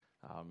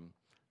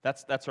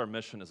That's our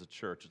mission as a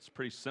church. It's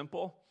pretty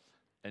simple,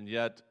 and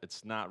yet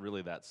it's not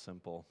really that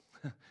simple.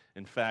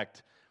 In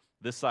fact,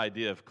 this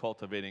idea of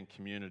cultivating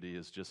community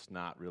is just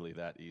not really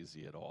that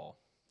easy at all.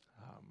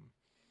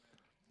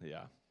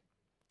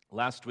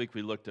 Last week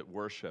we looked at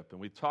worship,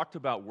 and we talked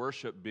about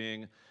worship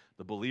being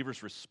the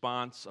believer's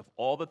response of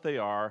all that they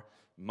are,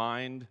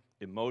 mind,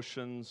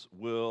 emotions,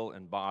 will,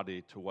 and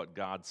body, to what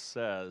God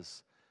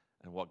says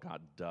and what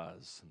God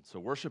does. And so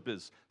worship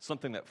is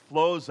something that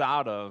flows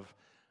out of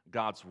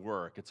God's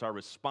work. It's our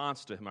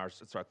response to Him.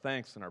 It's our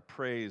thanks and our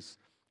praise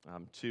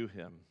to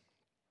Him.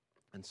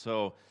 And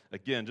so,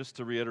 again, just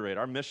to reiterate,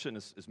 our mission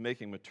is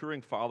making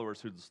maturing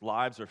followers whose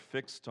lives are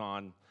fixed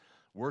on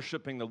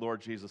worshiping the Lord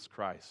Jesus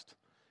Christ.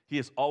 He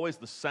is always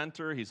the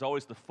center. He's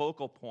always the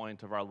focal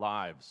point of our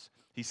lives.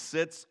 He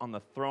sits on the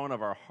throne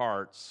of our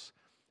hearts,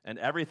 and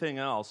everything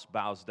else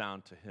bows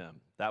down to Him.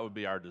 That would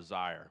be our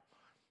desire,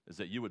 is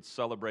that you would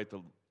celebrate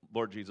the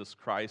Lord Jesus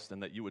Christ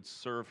and that you would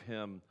serve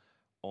Him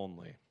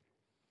only.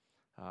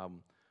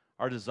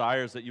 Our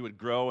desire is that you would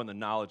grow in the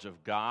knowledge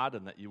of God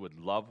and that you would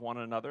love one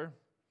another.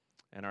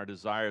 And our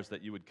desire is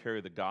that you would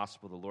carry the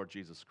gospel of the Lord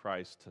Jesus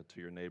Christ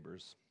to your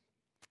neighbors.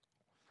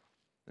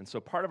 And so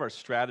part of our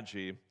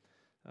strategy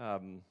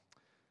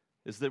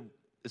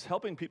is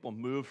helping people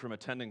move from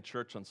attending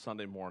church on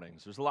Sunday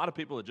mornings. There's a lot of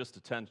people that just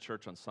attend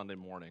church on Sunday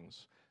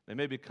mornings. They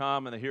maybe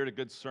come and they hear a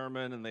good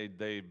sermon and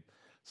they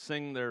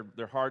sing their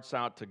hearts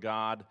out to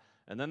God,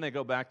 and then they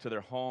go back to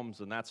their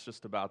homes, and that's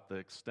just about the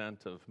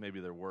extent of maybe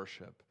their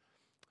worship.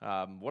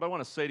 What I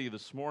want to say to you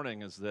this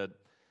morning is that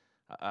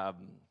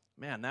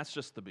that's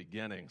just the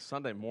beginning.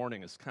 Sunday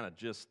morning is kind of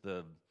just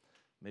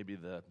maybe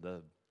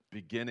the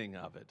beginning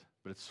of it.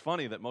 But it's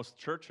funny that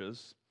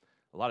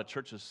a lot of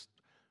churches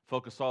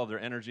focus all of their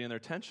energy and their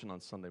attention on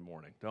Sunday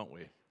morning, don't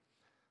we?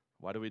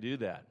 Why do we do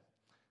that?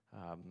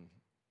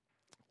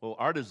 Well,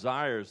 our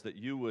desire is that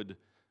you would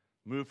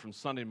move from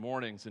Sunday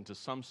mornings into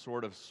some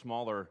sort of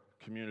smaller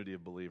community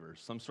of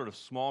believers, some sort of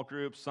small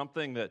group,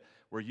 something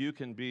where you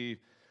can be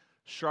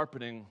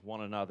sharpening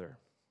one another,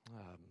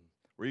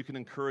 where you can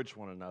encourage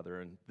one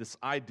another, and this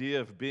idea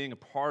of being a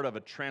part of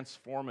a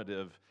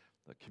transformative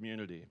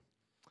community.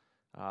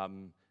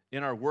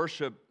 In our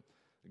worship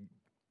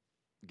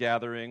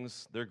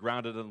gatherings, they're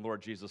grounded in the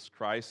Lord Jesus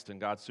Christ, and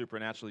God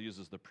supernaturally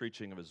uses the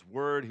preaching of His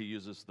Word. He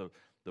uses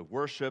the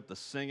worship, the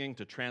singing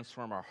to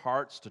transform our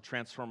hearts, to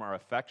transform our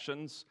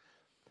affections.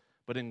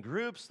 But in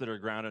groups that are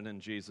grounded in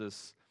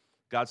Jesus,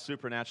 God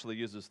supernaturally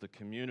uses the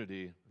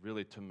community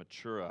really to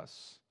mature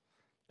us.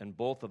 And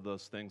both of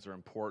those things are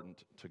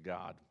important to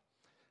God.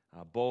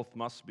 Both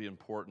must be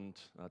important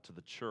to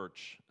the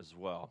church as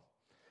well.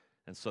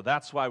 And so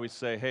that's why we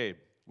say, hey,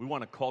 we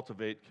want to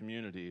cultivate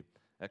community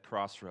at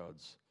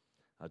Crossroads.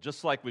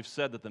 Just like we've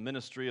said that the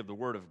ministry of the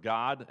Word of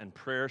God and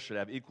prayer should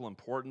have equal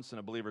importance in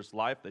a believer's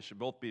life, they should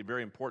both be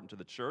very important to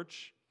the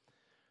church.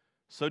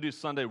 So do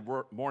Sunday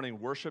morning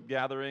worship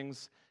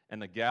gatherings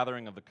and the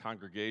gathering of the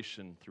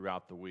congregation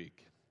throughout the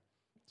week.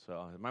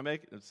 So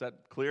is that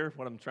clear,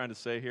 what I'm trying to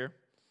say here?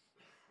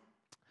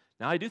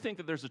 Now, I do think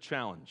that there's a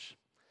challenge.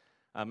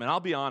 And I'll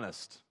be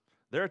honest,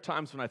 there are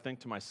times when I think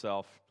to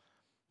myself,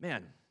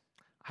 man,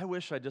 I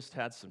wish I just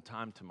had some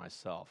time to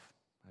myself.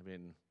 I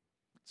mean,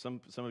 some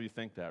of you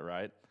think that,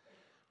 right?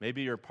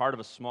 Maybe you're part of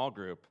a small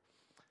group,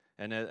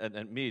 and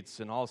it meets,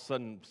 and all of a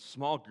sudden,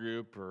 small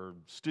group or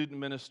student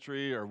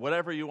ministry or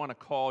whatever you want to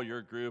call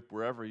your group,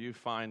 wherever you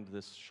find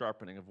this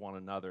sharpening of one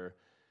another,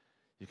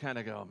 you kind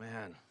of go,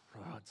 man,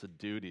 it's a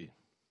duty.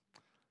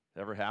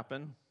 Ever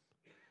happen?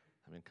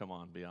 I mean, come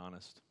on, be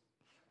honest.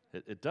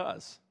 It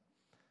does.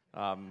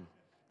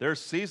 There's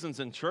seasons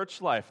in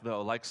church life,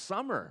 though, like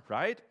summer,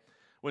 right?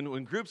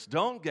 When groups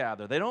don't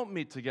gather, they don't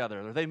meet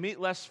together, or they meet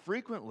less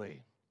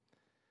frequently.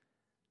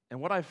 And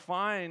what I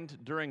find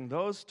during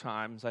those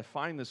times, I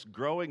find this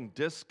growing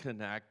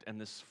disconnect and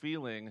this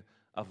feeling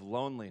of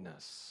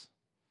loneliness.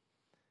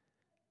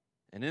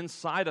 And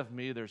inside of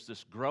me, there's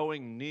this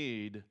growing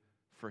need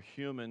for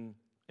human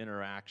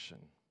interaction.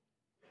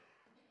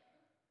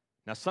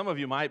 Now, some of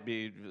you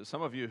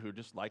who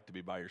just like to be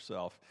by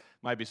yourself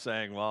might be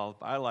saying, well,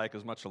 I like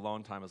as much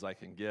alone time as I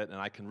can get, and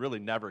I can really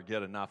never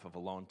get enough of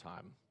alone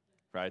time,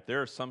 right?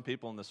 There are some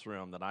people in this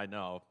room that I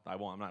know,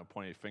 I'm not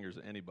pointing fingers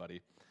at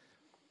anybody,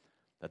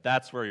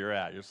 that's where you're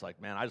at. You're just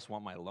like, man, I just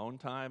want my alone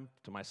time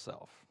to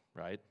myself,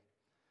 right?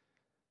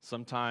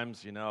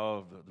 Sometimes,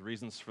 the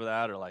reasons for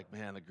that are like,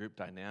 man, the group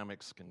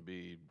dynamics can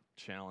be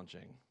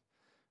challenging,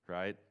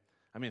 right?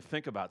 I mean,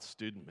 think about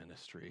student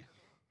ministry,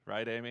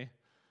 right, Amy?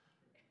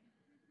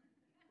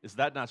 Is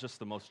that not just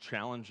the most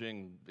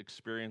challenging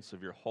experience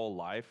of your whole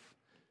life?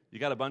 You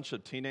got a bunch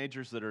of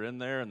teenagers that are in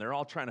there, and they're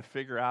all trying to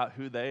figure out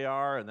who they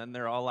are, and then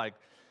they're all like,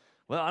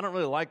 well, I don't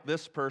really like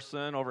this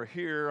person over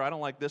here. I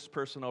don't like this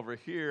person over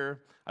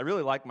here. I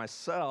really like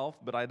myself,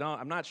 but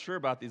I'm not sure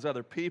about these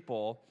other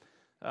people.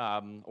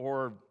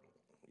 The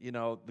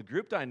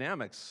group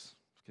dynamics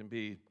can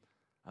be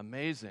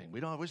amazing.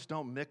 We just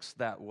don't mix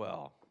that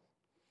well.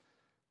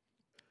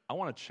 I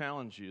want to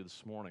challenge you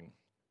this morning.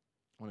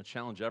 I want to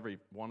challenge every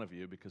one of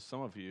you, because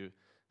some of you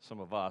some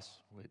of us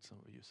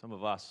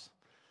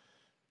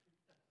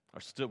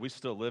we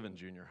still live in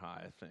junior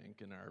high, I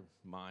think, in our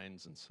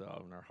minds and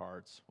so in our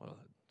hearts. Well,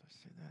 did I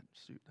say that?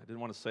 Shoot, I didn't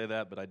want to say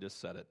that, but I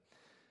just said it.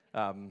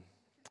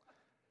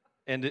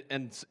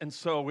 And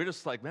so we're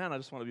just like, man, I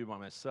just want to be by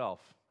myself.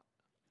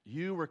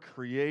 You were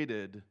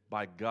created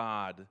by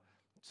God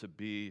to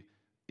be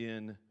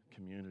in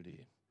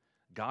community.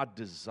 God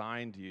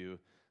designed you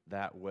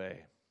that way.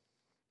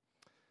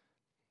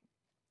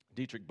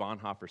 Dietrich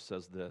Bonhoeffer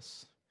says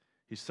this.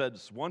 He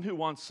says, one who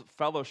wants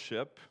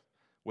fellowship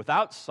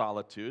without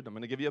solitude, I'm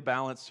going to give you a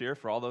balance here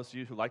for all those of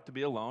you who like to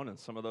be alone and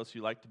some of those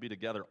who like to be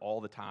together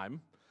all the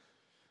time.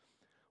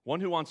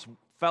 One who wants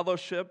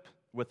fellowship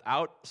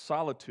without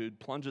solitude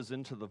plunges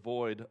into the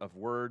void of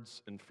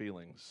words and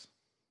feelings,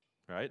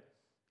 right?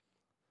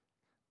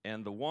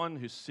 And the one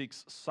who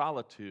seeks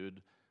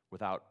solitude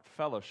without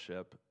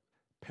fellowship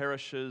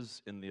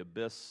perishes in the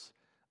abyss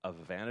of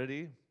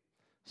vanity,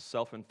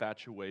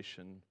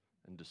 self-infatuation,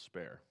 and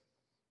despair.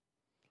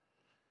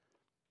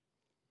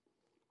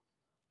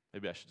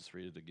 Maybe I should just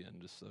read it again,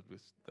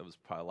 that was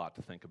probably a lot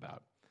to think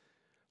about.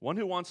 One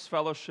who wants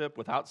fellowship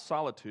without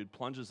solitude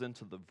plunges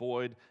into the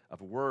void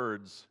of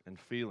words and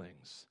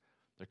feelings.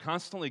 They're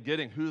constantly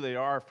getting who they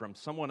are from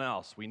someone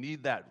else. We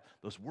need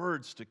those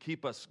words to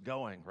keep us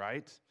going,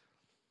 right?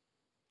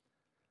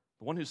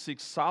 The one who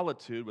seeks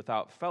solitude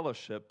without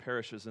fellowship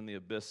perishes in the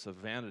abyss of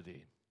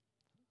vanity,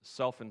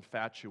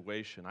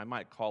 self-infatuation. I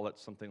might call it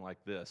something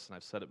like this, and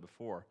I've said it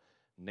before,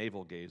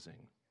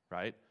 navel-gazing,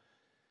 right?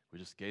 We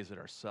just gaze at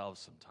ourselves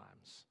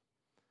sometimes,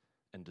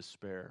 and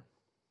despair.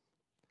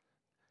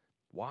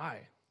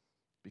 Why?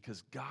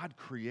 Because God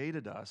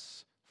created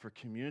us for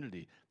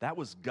community. That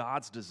was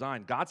God's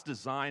design. God's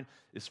design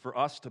is for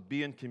us to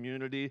be in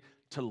community,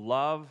 to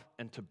love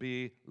and to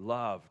be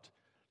loved,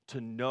 to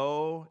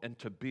know and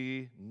to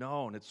be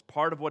known. It's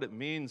part of what it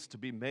means to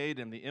be made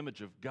in the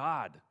image of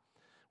God,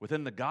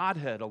 within the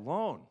Godhead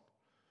alone.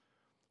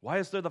 Why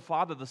is there the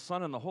Father, the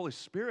Son, and the Holy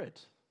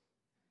Spirit?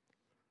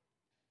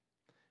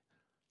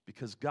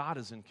 Because God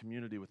is in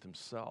community with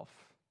himself.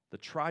 The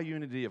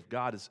triunity of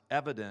God is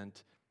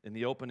evident in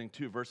the opening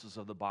 2 verses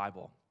of the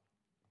Bible,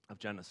 of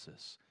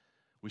Genesis.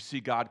 We see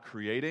God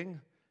creating,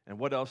 and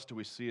what else do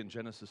we see in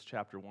Genesis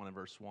chapter 1 and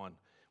verse 1?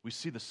 We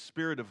see the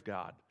Spirit of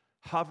God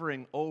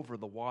hovering over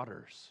the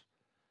waters.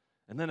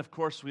 And then, of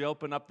course, we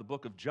open up the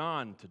book of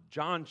John to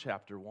John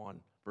chapter 1,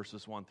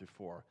 verses 1 through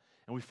 4.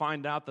 And we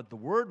find out that the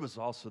Word was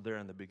also there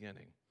in the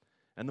beginning.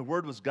 And the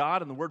Word was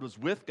God, and the Word was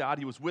with God.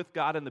 He was with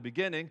God in the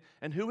beginning.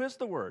 And who is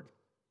the Word?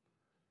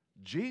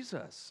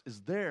 Jesus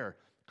is there,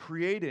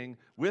 creating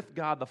with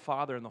God the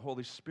Father and the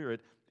Holy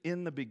Spirit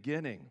in the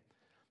beginning.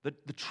 The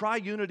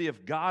triunity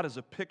of God is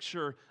a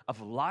picture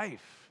of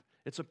life.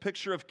 It's a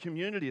picture of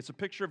community. It's a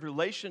picture of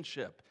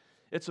relationship.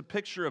 It's a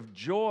picture of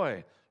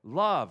joy,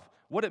 love.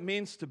 What it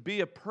means to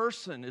be a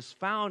person is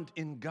found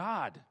in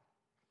God.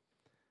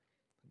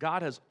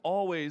 God has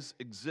always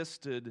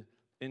existed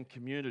in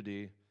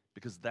community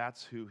because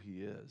that's who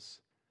he is.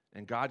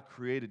 And God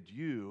created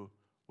you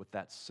with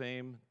that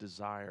same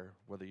desire,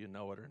 whether you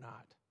know it or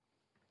not.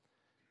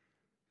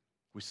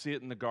 We see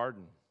it in the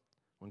garden.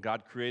 When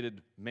God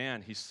created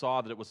man, he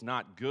saw that it was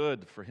not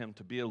good for him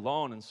to be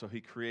alone, and so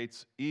he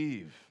creates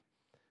Eve.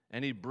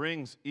 And he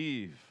brings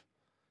Eve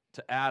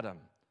to Adam.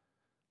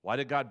 Why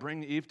did God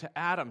bring Eve to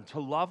Adam? To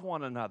love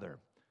one another,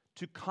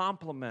 to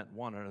complement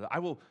one another. I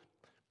will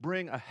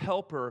bring a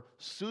helper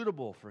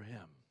suitable for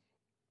him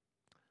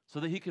so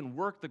that he can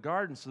work the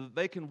garden, so that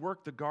they can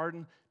work the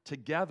garden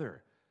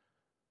together.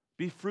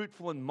 Be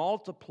fruitful and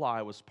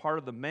multiply was part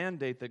of the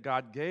mandate that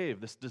God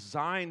gave, this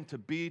design to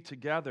be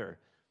together.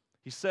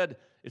 He said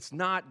it's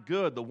not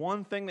good. The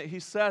one thing that he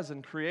says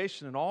in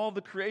creation, in all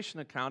the creation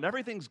account,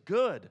 everything's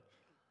good.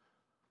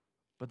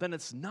 But then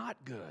it's not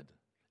good.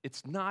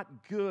 It's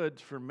not good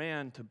for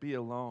man to be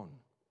alone.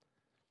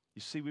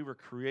 You see, we were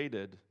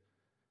created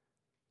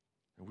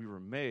and we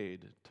were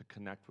made to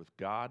connect with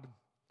God,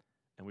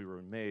 and we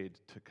were made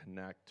to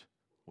connect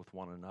with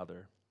one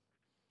another.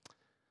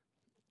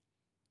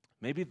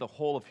 Maybe the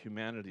whole of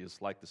humanity is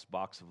like this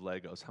box of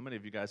Legos. How many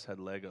of you guys had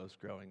Legos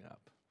growing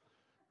up?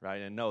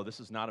 Right? And no,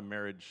 this is not a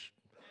marriage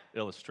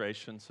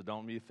illustration, so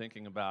don't be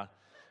thinking about...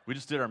 We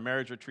just did our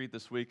marriage retreat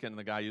this weekend, and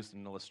the guy used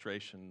an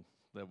illustration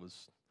that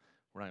was...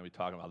 We're not going to be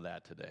talking about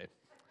that today.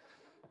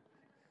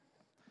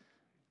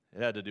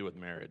 It had to do with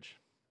marriage.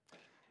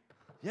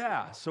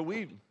 Yeah, so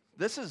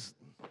this is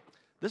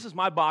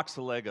my box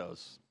of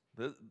Legos.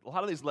 A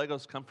lot of these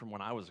Legos come from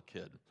when I was a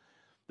kid.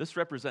 This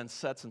represents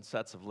sets and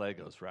sets of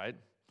Legos, right?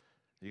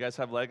 You guys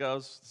have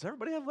Legos? Does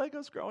everybody have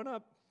Legos growing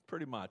up?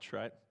 Pretty much,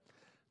 right?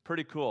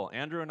 Pretty cool.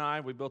 Andrew and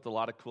I, we built a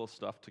lot of cool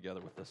stuff together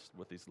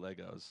with these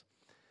Legos.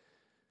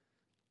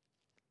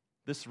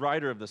 This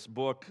writer of this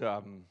book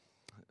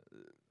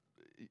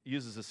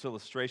uses this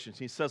illustration.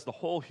 He says the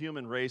whole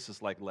human race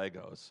is like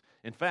Legos.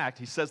 In fact,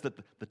 he says that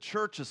the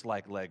church is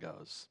like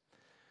Legos.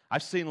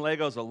 I've seen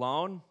Legos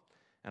alone,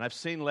 and I've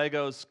seen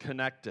Legos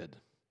connected,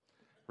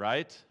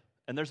 right?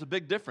 And there's a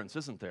big difference,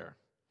 isn't there?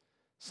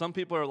 Some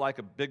people are like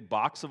a big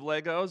box of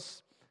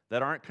Legos.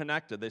 that aren't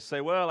connected. They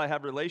say, well, I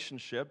have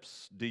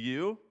relationships. Do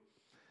you?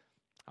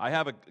 I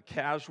have a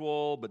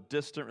casual but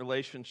distant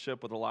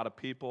relationship with a lot of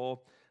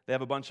people. They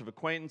have a bunch of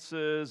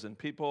acquaintances and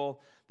people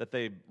that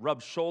they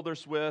rub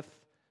shoulders with,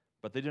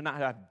 but they do not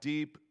have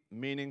deep,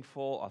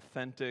 meaningful,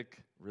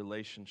 authentic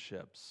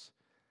relationships.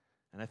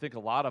 And I think a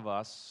lot of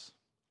us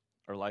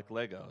are like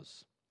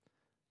Legos.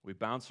 We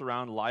bounce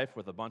around life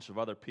with a bunch of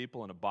other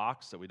people in a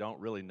box that we don't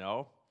really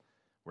know.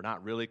 We're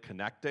not really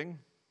connecting.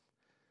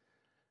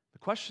 The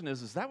question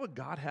is that what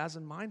God has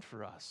in mind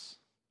for us?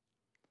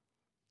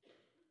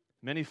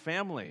 Many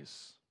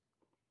families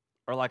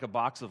are like a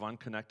box of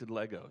unconnected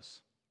Legos.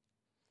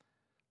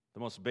 The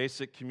most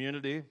basic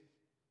community,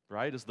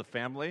 right, is the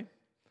family.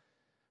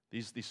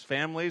 These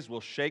families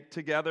will shake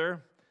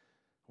together.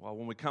 Well,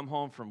 when we come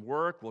home from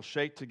work, we'll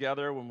shake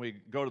together. When we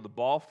go to the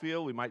ball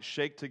field, we might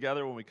shake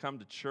together when we come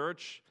to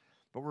church.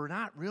 But we're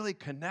not really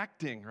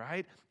connecting,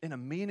 right, in a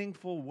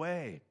meaningful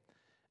way.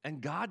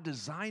 And God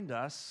designed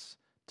us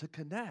to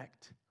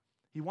connect.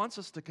 He wants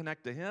us to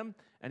connect to Him,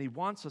 and He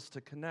wants us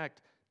to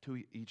connect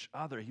to each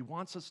other. He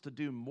wants us to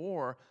do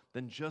more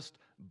than just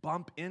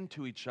bump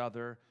into each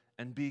other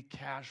and be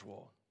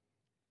casual.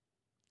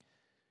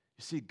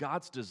 You see,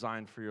 God's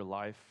design for your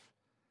life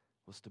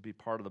was to be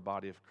part of the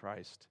body of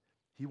Christ.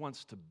 He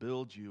wants to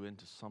build you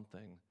into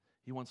something.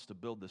 He wants to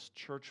build this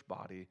church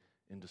body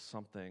into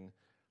something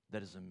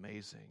that is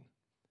amazing.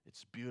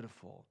 It's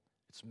beautiful.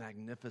 It's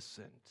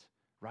magnificent,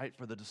 right?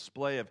 For the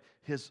display of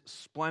His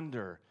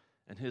splendor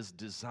and His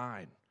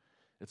design.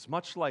 It's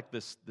much like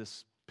this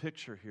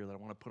picture here that I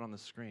want to put on the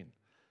screen.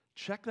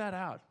 Check that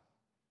out.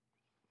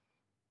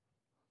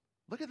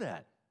 Look at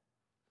that.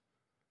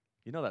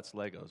 You know that's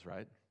Legos,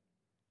 right?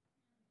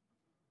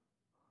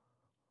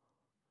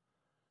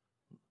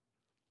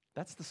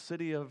 That's the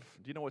city of,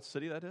 do you know what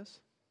city that is?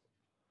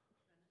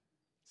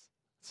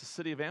 It's the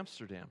city of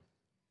Amsterdam,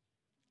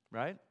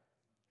 right?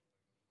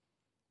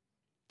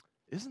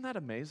 Isn't that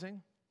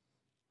amazing?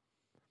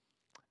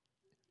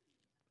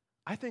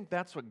 I think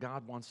that's what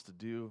God wants to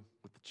do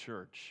with the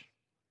church.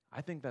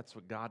 I think that's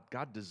what God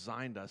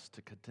designed us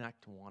to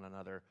connect to one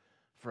another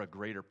for a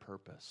greater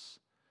purpose.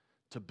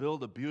 To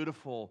build a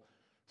beautiful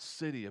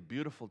city, a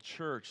beautiful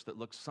church that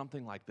looks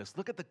something like this.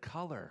 Look at the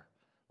color.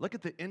 Look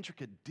at the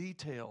intricate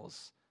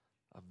details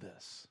of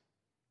this.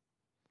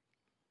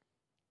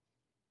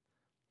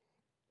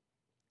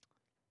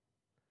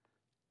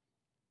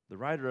 The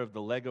writer of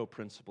the Lego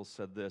Principle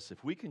said this: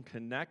 if we can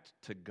connect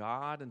to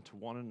God and to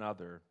one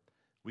another,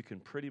 we can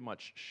pretty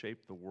much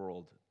shape the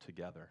world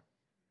together.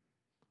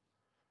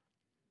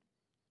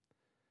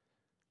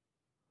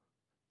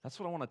 That's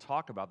what I want to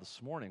talk about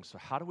this morning. So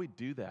how do we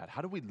do that?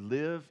 How do we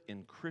live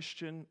in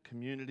Christian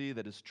community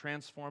that is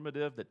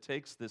transformative, that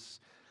takes this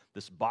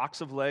box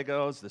of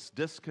Legos, this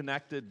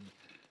disconnected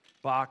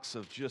box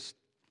of just,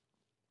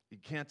 you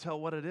can't tell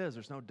what it is,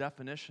 there's no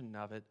definition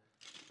of it,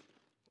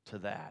 to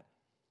that?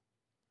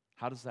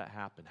 How does that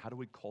happen? How do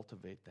we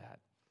cultivate that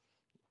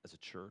as a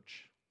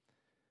church?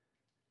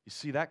 You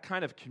see, that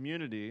kind of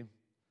community,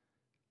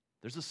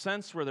 there's a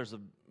sense where there's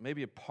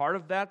maybe a part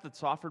of that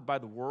that's offered by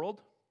the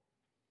world.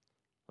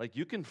 Like,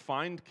 you can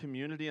find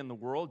community in the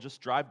world.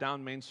 Just drive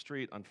down Main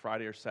Street on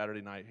Friday or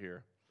Saturday night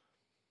here.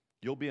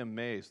 You'll be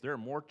amazed. There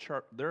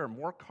are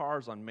more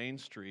cars on Main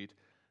Street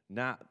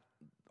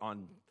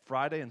on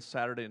Friday and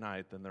Saturday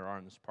night than there are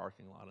in this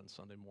parking lot on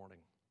Sunday morning.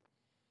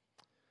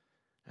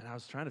 And I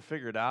was trying to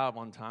figure it out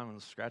one time, and I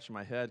was scratching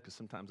my head because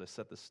sometimes I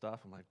set this stuff.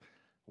 I'm like,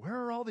 where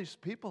are all these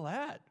people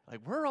at?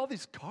 Like, where are all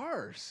these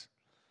cars?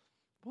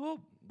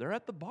 Well, they're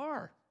at the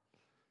bar,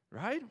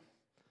 right?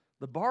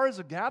 The bar is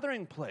a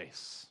gathering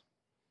place.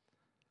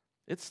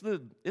 It's a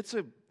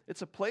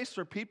place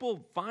where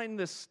people find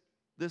this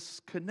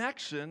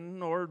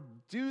connection, or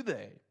do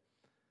they?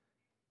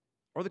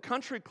 Or the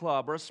country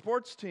club, or a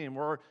sports team,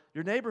 or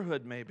your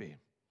neighborhood maybe.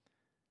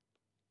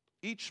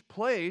 Each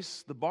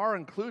place, the bar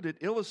included,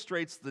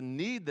 illustrates the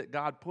need that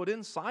God put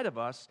inside of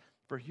us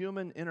for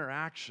human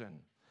interaction.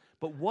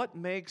 But what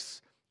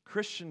makes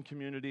Christian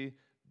community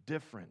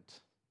different?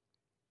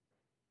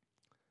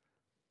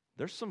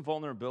 There's some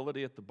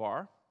vulnerability at the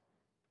bar.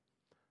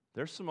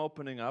 There's some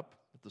opening up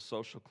at the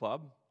social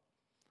club.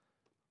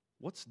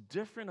 What's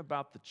different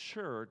about the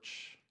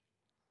church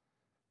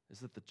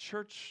is that the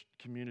church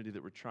community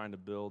that we're trying to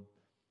build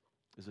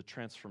is a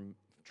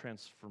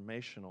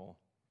transformational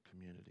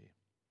community.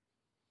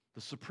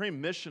 The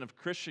supreme mission of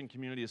Christian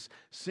community is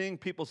seeing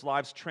people's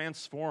lives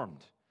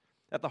transformed.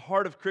 At the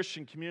heart of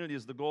Christian community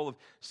is the goal of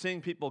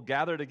seeing people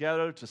gather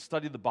together to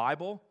study the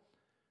Bible,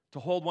 to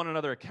hold one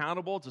another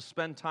accountable, to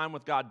spend time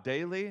with God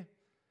daily,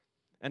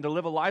 and to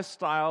live a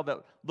lifestyle that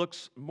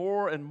looks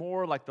more and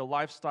more like the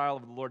lifestyle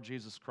of the Lord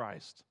Jesus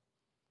Christ.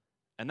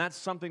 And that's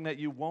something that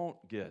you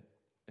won't get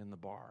in the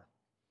bar.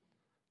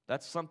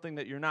 That's something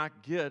that you're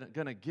not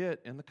going to get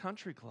in the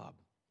country club.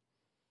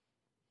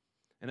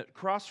 And at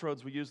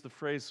Crossroads, we use the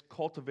phrase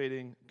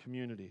cultivating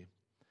community.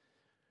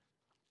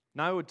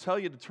 Now, I would tell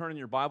you to turn in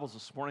your Bibles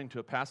this morning to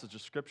a passage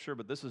of Scripture,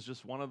 but this is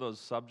just one of those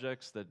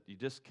subjects that you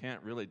just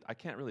I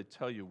can't really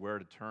tell you where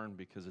to turn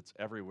because it's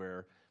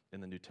everywhere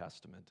in the New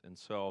Testament. And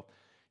so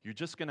you're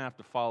just going to have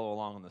to follow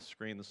along on the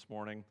screen this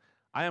morning.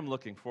 I am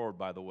looking forward,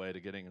 by the way, to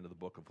getting into the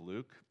book of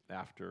Luke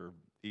after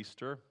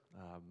Easter.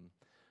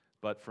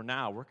 But for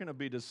now, we're going to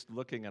be just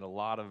looking at a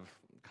lot of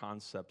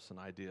concepts and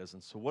ideas.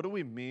 And so what do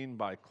we mean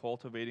by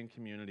cultivating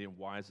community, and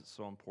why is it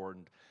so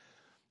important?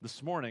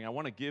 This morning, I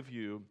want to give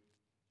you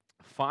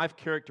 5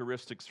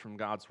 characteristics from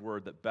God's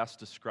Word that best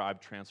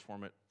describe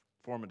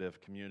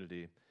transformative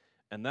community.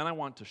 And then I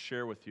want to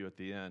share with you at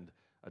the end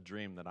a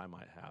dream that I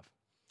might have.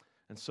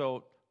 And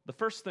so the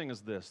first thing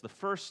is this. The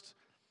first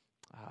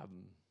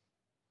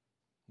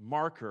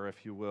marker,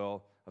 if you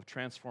will, of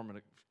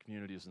transformative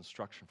community is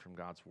instruction from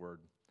God's Word.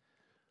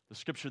 The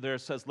scripture there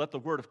says, let the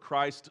word of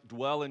Christ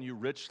dwell in you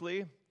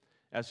richly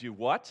as you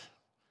what?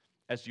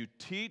 As you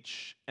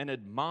teach and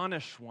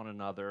admonish one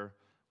another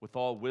with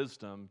all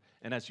wisdom,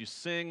 and as you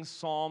sing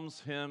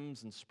psalms,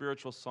 hymns, and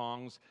spiritual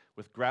songs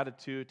with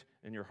gratitude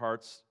in your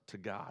hearts to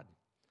God.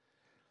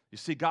 You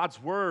see,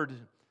 God's word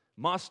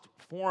must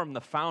form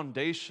the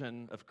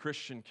foundation of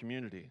Christian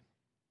community.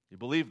 You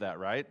believe that,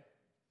 right?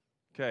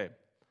 Okay.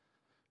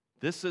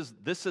 This is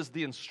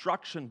the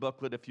instruction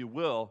booklet, if you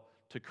will,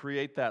 to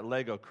create that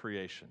Lego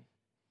creation.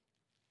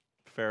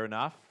 Fair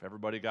enough.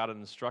 Everybody got an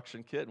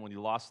instruction kit, and when you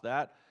lost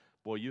that,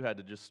 boy, you had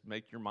to just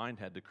make your mind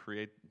had to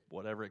create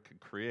whatever it could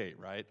create,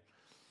 right?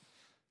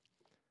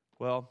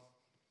 Well,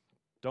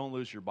 don't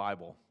lose your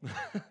Bible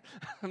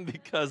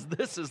because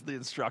this is the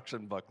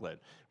instruction booklet.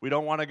 We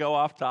don't want to go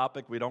off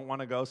topic. We don't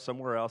want to go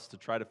somewhere else to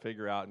try to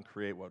figure out and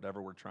create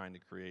whatever we're trying to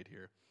create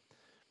here.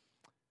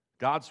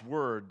 God's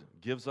Word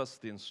gives us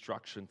the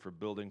instruction for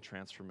building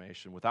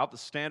transformation. Without the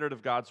standard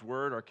of God's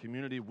Word, our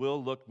community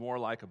will look more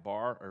like a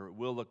bar, or it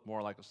will look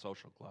more like a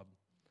social club.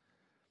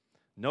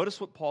 Notice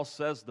what Paul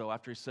says, though,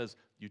 after he says,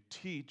 you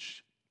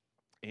teach,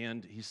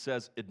 and he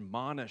says,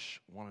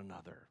 admonish one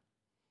another,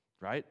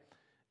 right?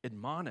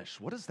 Admonish.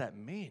 What does that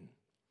mean?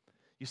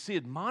 You see,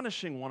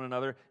 admonishing one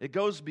another, it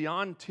goes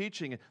beyond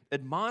teaching.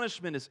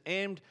 Admonishment is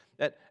aimed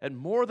at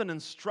more than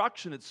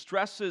instruction. It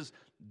stresses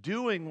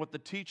doing what the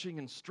teaching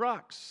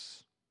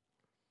instructs.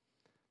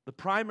 The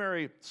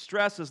primary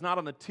stress is not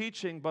on the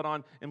teaching, but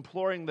on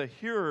imploring the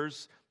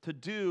hearers to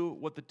do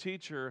what the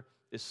teacher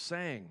is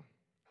saying.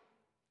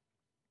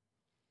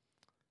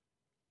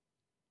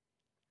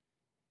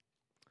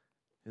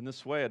 In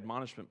this way,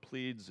 admonishment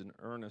pleads in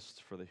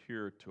earnest for the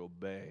hearer to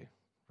obey,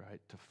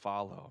 right, to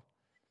follow.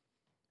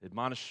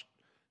 Admonishing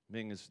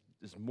is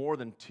more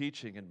than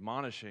teaching.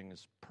 Admonishing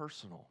is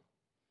personal.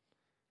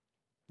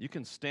 You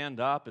can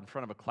stand up in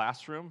front of a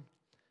classroom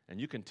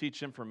and you can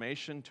teach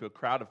information to a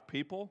crowd of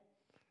people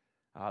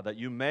that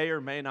you may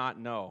or may not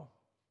know,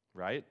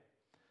 right?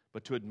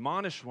 But to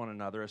admonish one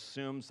another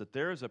assumes that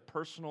there is a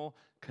personal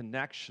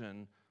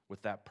connection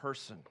with that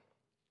person.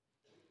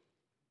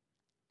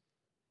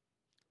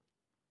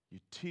 You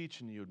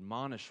teach and you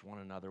admonish one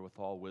another with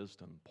all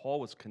wisdom. Paul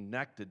was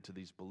connected to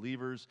these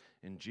believers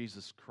in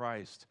Jesus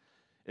Christ.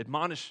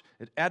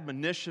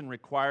 Admonition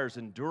requires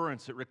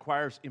endurance. It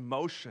requires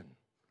emotion.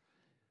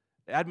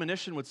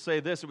 Admonition would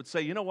say this. It would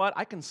say, you know what?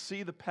 I can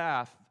see the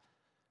path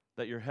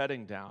that you're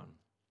heading down.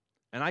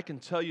 And I can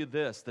tell you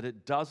this, that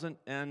it doesn't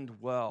end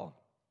well,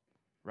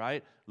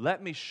 right?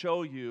 Let me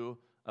show you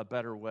a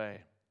better way.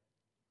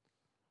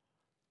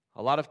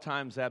 A lot of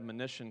times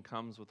admonition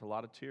comes with a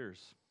lot of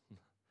tears.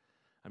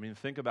 I mean,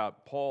 think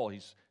about Paul.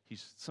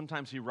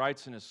 Sometimes he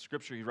writes in his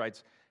scripture, he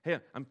writes, hey,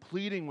 I'm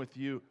pleading with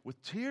you with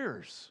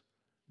tears.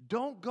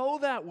 Don't go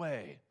that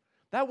way.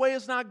 That way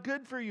is not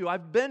good for you.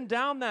 I've been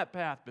down that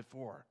path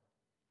before.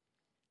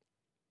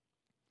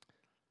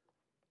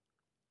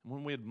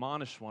 When we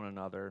admonish one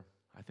another,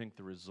 I think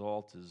the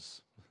result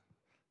is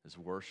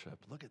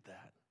worship. Look at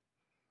that.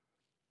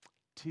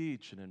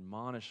 Teach and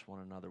admonish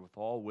one another with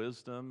all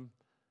wisdom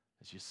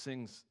as you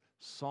sing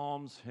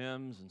psalms,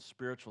 hymns, and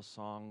spiritual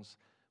songs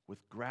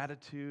with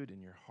gratitude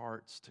in your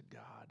hearts to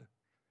God.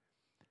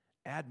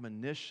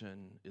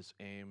 Admonition is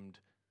aimed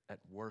at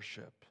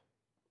worship.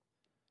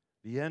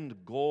 The end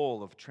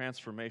goal of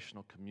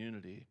transformational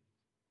community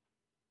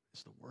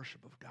is the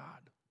worship of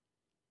God.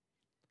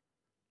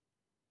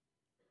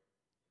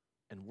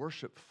 And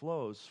worship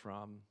flows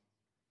from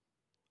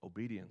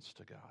obedience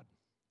to God.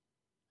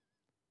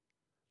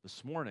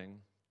 This morning,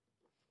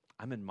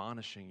 I'm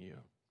admonishing you.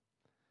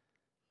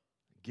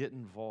 Get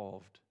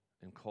involved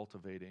in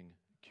cultivating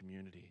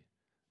community.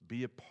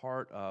 Be a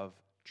part of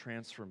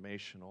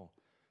transformational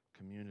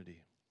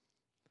community.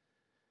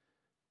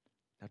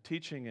 Now,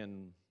 teaching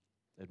and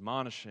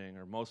admonishing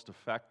are most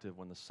effective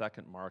when the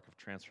second mark of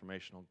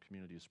transformational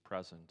community is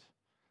present.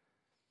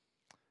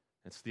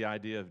 It's the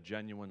idea of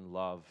genuine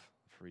love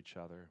for each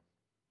other.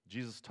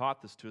 Jesus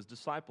taught this to his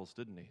disciples,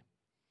 didn't he?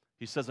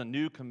 He says, a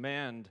new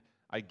command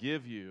I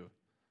give you,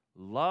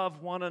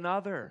 love one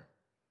another.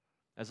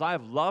 As I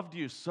have loved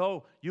you,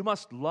 so you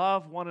must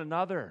love one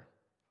another.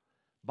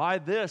 By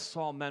this,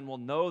 all men will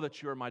know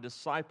that you are my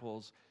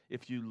disciples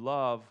if you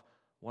love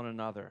one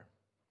another.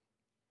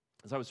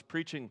 As I was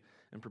preaching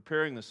and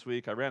preparing this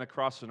week, I ran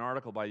across an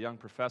article by a young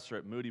professor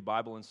at Moody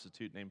Bible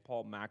Institute named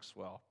Paul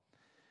Maxwell.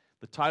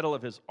 The title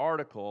of his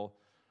article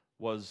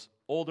was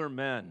Older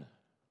Men,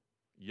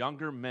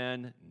 Younger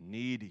Men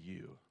Need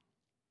You.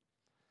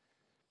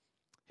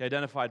 He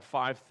identified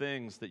 5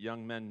 things that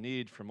young men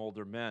need from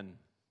older men: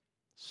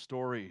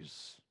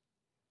 stories,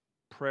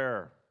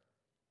 prayer,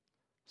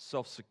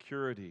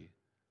 self-security,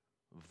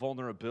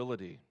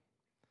 vulnerability.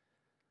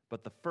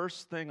 But the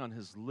first thing on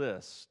his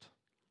list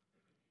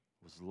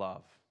was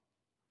love.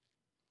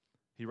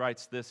 He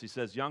writes this, he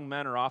says, young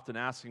men are often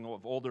asking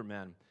of older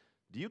men,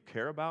 do you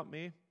care about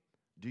me?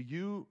 Do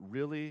you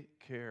really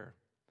care?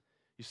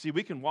 You see,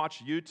 we can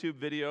watch YouTube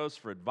videos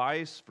for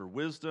advice, for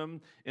wisdom,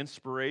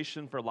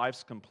 inspiration for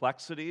life's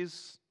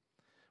complexities.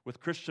 With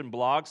Christian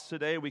blogs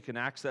today, we can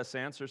access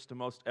answers to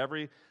most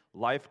every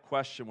life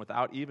question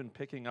without even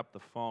picking up the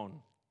phone.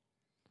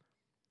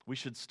 We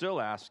should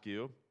still ask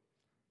you,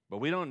 but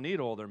we don't need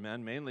older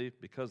men, mainly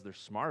because they're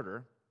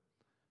smarter.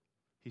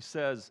 He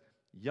says,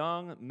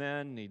 young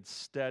men need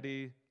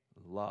steady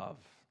love,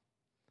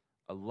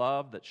 a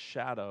love that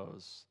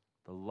shadows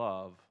the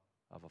love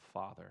of a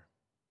father.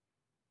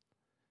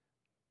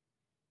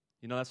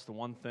 You know, that's the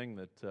one thing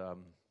that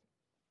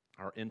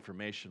our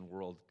information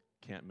world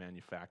can't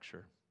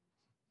manufacture,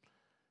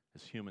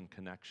 is human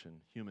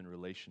connection, human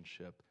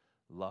relationship,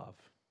 love.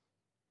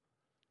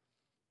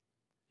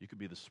 You could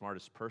be the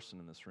smartest person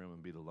in this room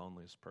and be the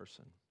loneliest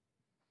person.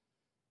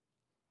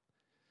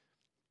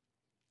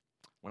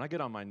 When I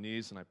get on my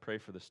knees and I pray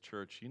for this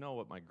church, you know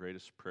what my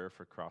greatest prayer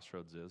for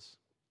Crossroads is?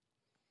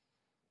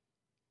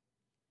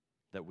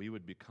 That we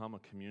would become a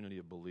community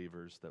of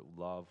believers that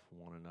love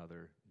one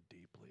another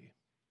deeply.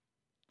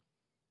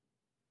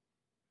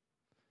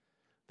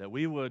 That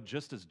we would,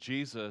 just as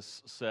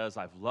Jesus says,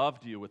 I've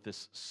loved you with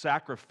this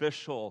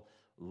sacrificial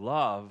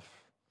love,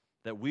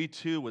 that we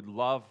too would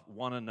love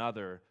one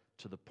another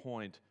to the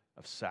point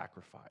of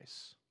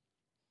sacrifice.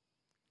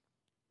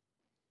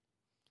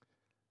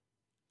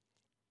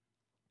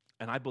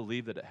 And I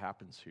believe that it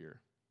happens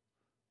here.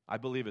 I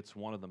believe it's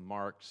one of the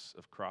marks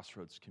of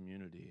Crossroads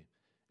community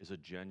is a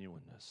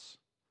genuineness,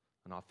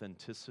 an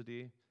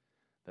authenticity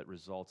that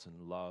results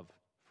in love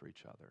for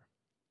each other.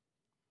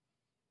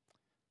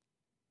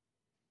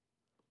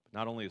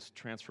 Not only is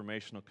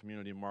transformational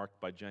community marked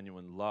by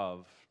genuine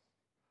love,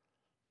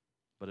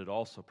 but it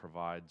also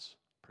provides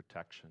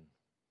protection.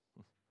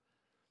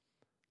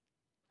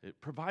 It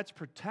provides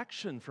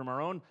protection from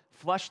our own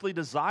fleshly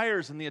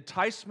desires and the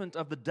enticement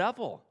of the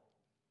devil.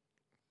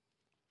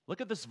 Look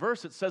at this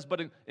verse. It says,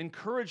 but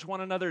encourage one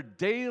another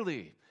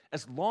daily,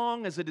 as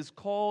long as it is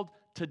called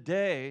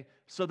today,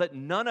 so that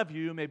none of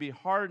you may be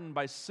hardened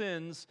by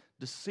sin's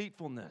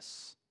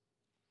deceitfulness.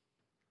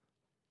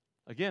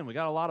 Again, we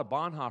got a lot of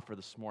Bonhoeffer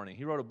this morning.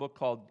 He wrote a book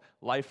called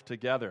Life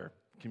Together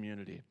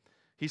Community.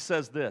 He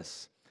says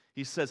this.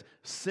 He says,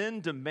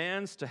 sin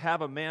demands to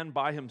have a man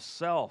by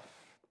himself.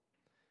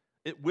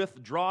 It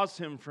withdraws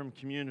him from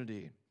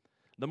community.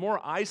 The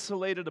more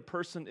isolated a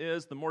person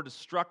is, the more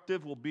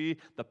destructive will be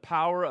the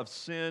power of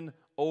sin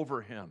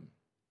over him.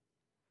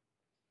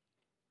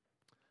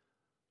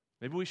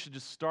 Maybe we should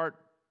just start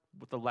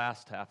with the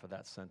last half of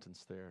that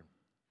sentence there.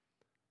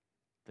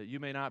 That you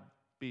may not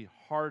be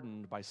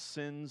hardened by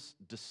sin's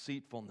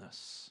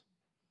deceitfulness.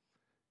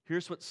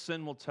 Here's what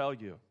sin will tell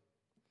you.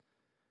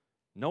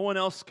 No one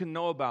else can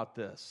know about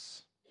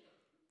this.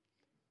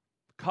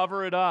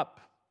 Cover it up.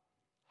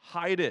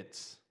 Hide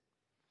it.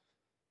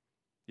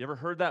 You ever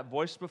heard that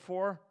voice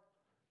before?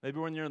 Maybe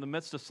when you're in the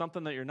midst of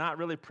something that you're not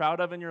really proud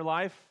of in your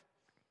life.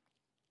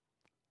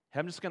 Hey,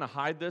 I'm just going to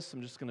hide this.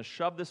 I'm just going to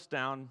shove this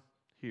down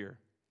here.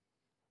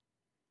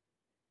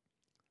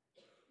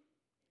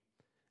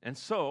 And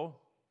so,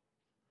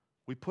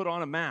 we put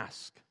on a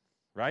mask,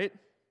 right?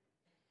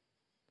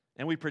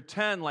 And we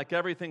pretend like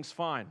everything's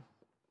fine.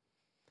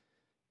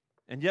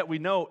 And yet we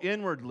know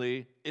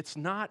inwardly it's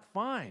not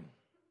fine.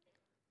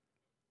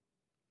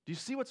 Do you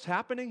see what's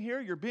happening here?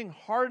 You're being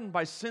hardened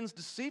by sin's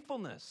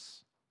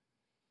deceitfulness.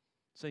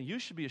 Saying you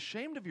should be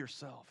ashamed of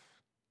yourself.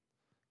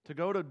 To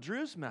go to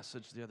Drew's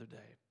message the other day.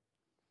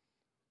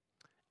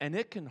 And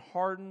it can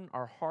harden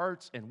our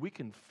hearts, and we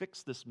can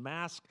fix this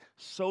mask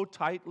so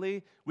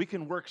tightly. We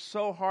can work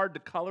so hard to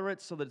color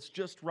it so that it's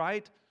just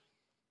right.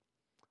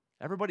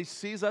 Everybody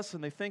sees us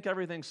and they think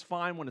everything's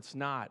fine when it's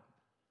not.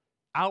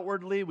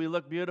 Outwardly, we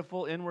look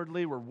beautiful.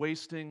 Inwardly, we're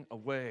wasting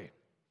away.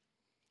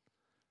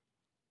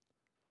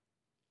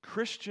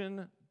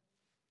 Christian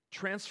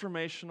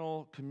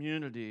transformational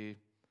community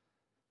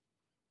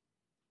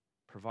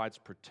provides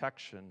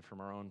protection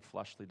from our own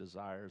fleshly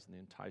desires and the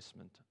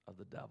enticement of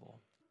the devil.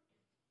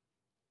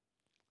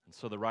 And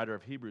so the writer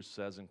of Hebrews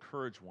says,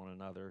 encourage one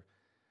another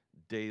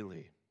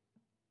daily.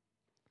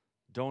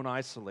 Don't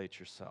isolate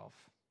yourself.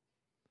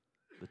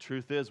 The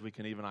truth is, we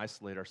can even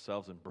isolate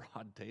ourselves in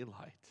broad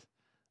daylight,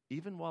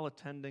 even while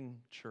attending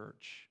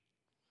church.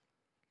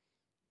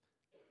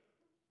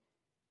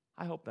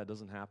 I hope that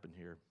doesn't happen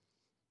here.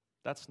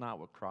 That's not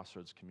what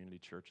Crossroads Community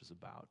Church is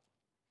about.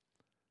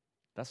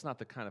 That's not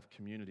the kind of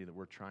community that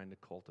we're trying to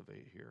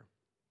cultivate here.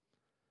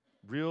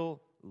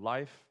 Real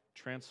life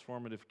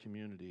transformative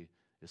community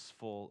is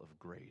full of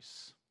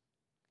grace.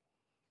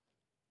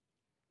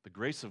 The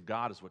grace of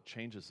God is what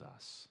changes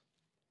us.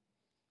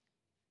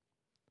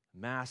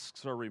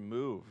 Masks are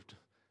removed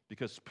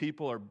because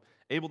people are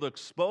able to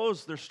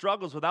expose their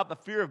struggles without the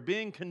fear of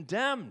being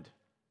condemned.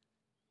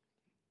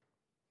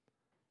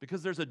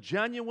 Because there's a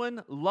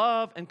genuine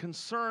love and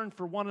concern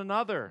for one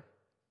another.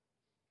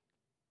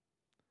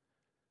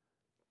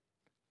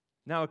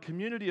 Now, a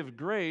community of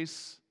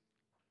grace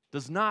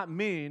does not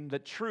mean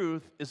that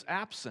truth is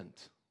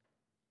absent.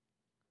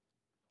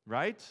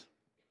 Right?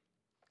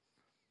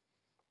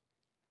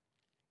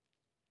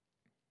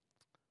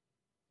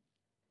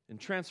 In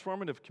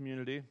transformative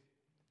community,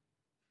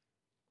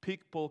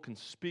 people can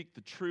speak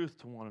the truth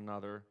to one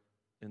another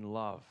in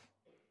love.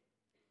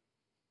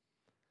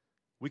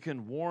 We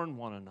can warn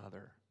one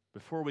another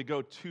before we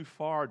go too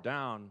far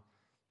down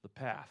the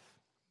path.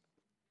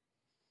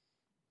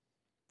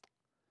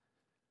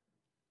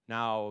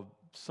 Now,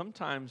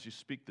 sometimes you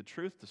speak the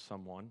truth to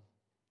someone,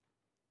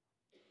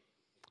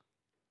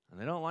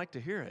 and they don't like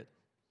to hear it.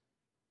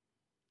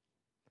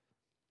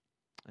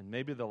 And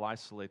maybe they'll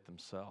isolate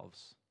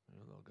themselves.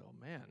 They'll go,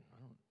 man,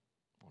 I don't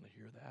want to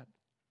hear that.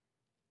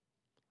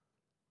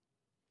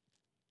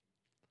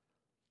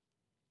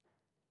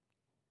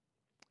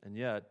 And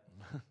yet,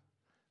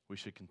 we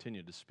should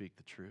continue to speak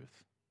the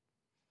truth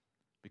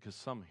because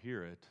some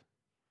hear it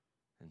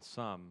and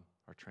some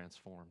are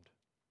transformed.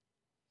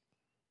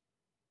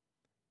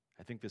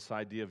 I think this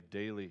idea of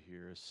daily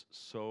here is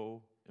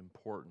so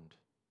important.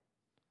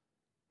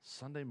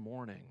 Sunday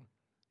morning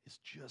is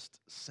just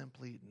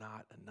simply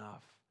not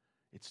enough.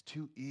 It's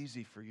too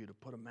easy for you to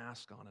put a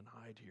mask on and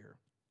hide here.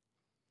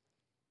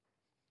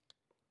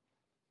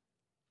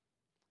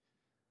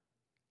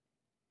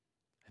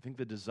 I think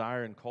the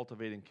desire in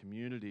cultivating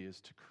community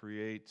is to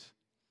create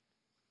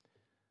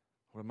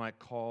what I might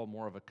call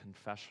more of a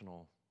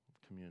confessional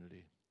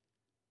community.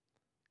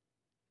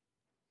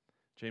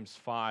 James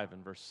 5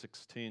 and verse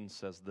 16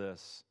 says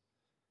this,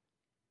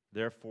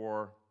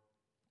 "Therefore,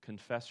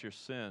 confess your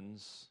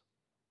sins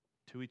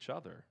to each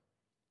other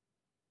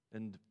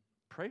and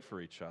pray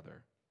for each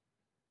other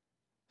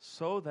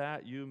so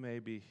that you may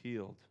be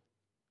healed.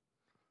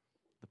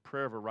 The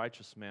prayer of a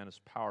righteous man is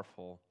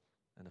powerful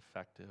and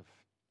effective."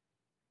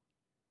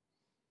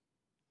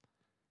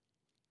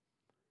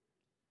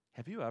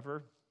 Have you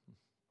ever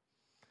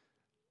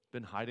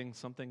been hiding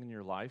something in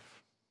your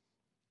life?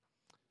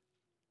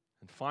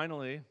 And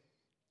finally,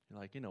 you're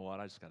like, you know what,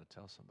 I just got to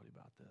tell somebody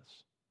about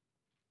this.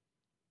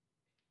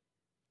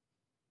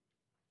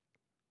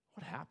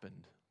 What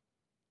happened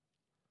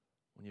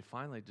when you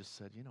finally just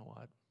said, you know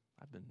what,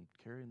 I've been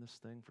carrying this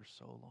thing for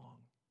so long?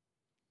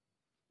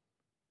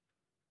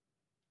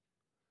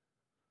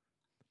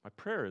 My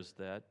prayer is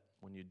that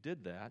when you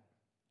did that,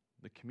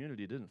 the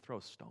community didn't throw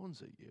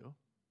stones at you,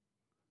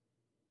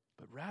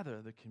 but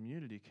rather the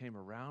community came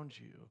around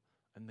you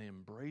and they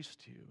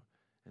embraced you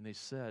and they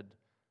said,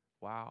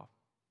 wow,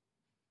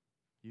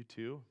 you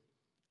too?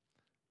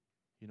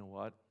 You know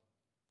what?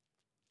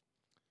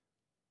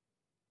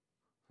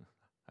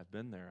 I've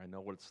been there. I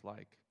know what it's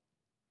like.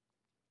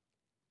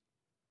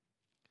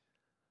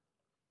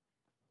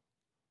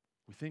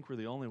 We think we're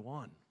the only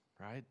one,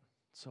 right?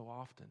 So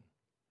often.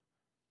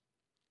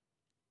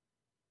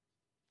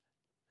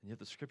 And yet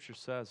the Scripture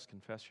says,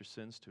 confess your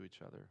sins to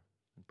each other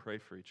and pray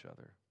for each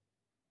other.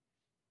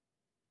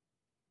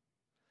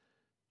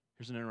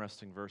 Here's an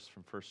interesting verse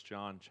from 1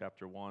 John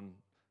chapter 1,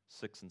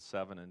 6 and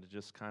 7, and it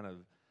just kind of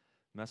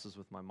messes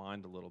with my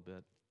mind a little bit.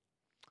 It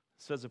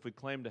says, if we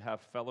claim to have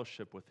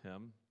fellowship with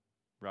him,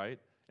 right,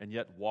 and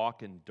yet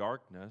walk in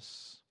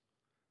darkness,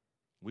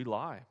 we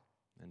lie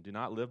and do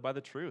not live by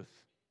the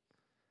truth.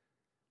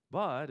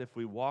 But if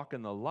we walk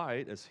in the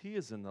light as he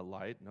is in the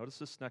light, notice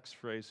this next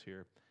phrase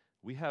here,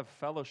 we have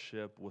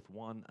fellowship with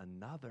one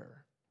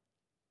another.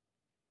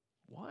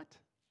 What?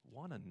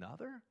 One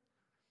another?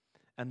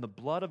 And the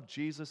blood of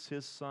Jesus,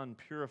 his Son,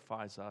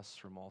 purifies us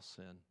from all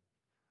sin.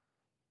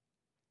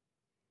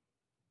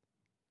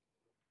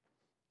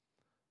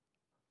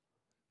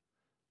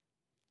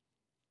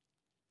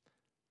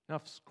 Now,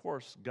 of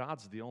course,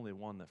 God's the only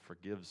one that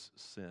forgives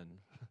sin.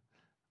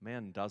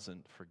 Man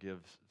doesn't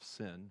forgive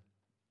sin.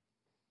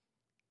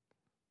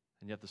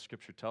 And yet the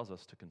Scripture tells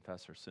us to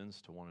confess our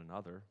sins to one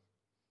another,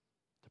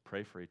 to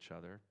pray for each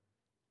other.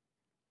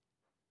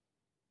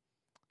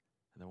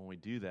 And then when we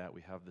do that,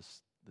 we have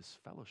this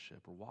fellowship.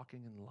 We're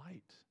walking in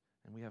light,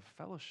 and we have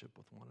fellowship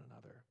with one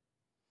another.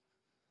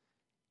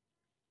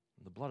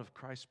 And the blood of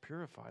Christ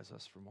purifies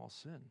us from all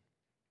sin.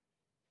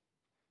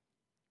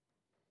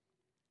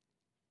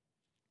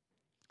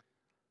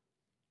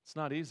 It's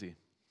not easy.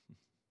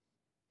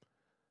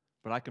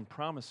 But I can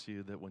promise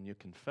you that when you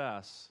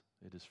confess,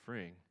 it is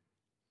freeing.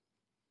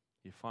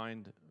 You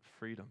find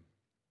freedom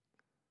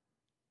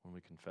when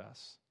we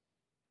confess.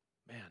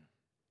 Man,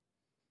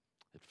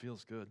 it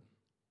feels good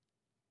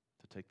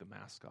to take the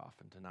mask off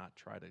and to not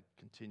try to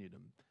continue to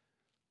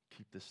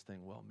keep this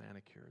thing well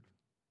manicured.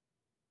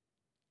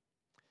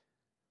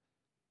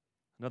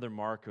 Another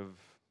mark of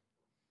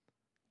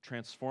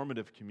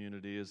transformative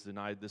community is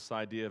this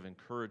idea of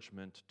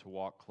encouragement to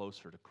walk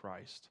closer to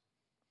Christ.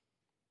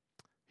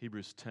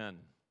 Hebrews 10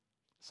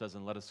 says,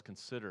 "And let us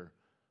consider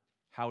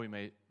how we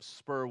may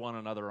spur one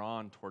another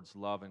on towards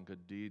love and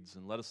good deeds,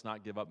 and let us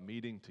not give up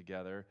meeting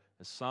together,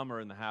 as some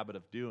are in the habit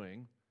of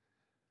doing,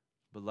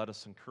 but let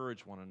us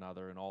encourage one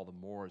another, and all the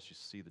more as you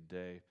see the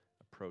day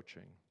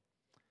approaching."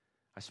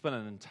 I spent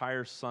an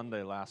entire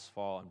Sunday last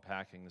fall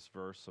unpacking this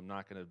verse, so I'm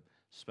not going to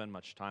spend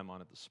much time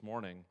on it this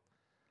morning,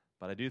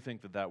 but I do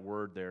think that that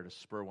word there, to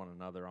spur one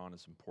another on,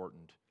 is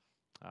important.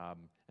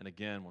 And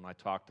again, when I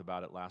talked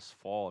about it last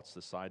fall, it's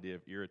this idea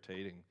of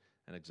irritating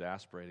and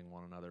exasperating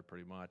one another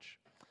pretty much.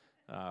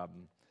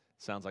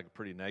 Sounds like a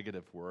pretty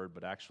negative word,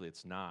 but actually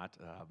it's not.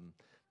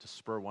 To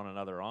spur one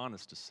another on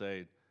is to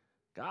say,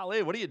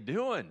 golly, what are you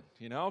doing?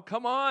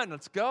 Come on,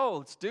 let's go.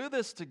 Let's do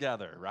this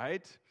together,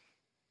 right?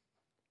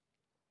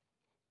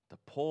 To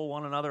pull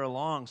one another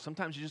along.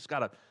 Sometimes you just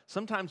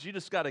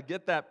gotta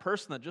get that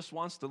person that just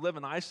wants to live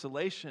in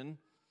isolation,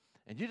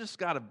 and you just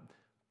gotta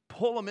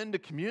pull them into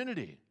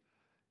community.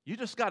 You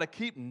just gotta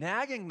keep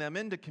nagging them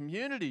into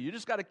community. You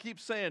just gotta keep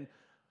saying,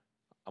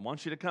 I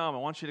want you to come, I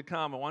want you to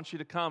come, I want you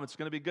to come. It's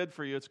going to be good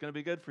for you. It's going to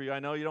be good for you. I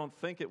know you don't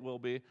think it will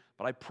be,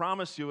 but I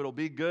promise you it'll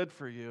be good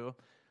for you.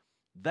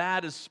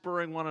 That is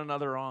spurring one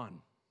another on.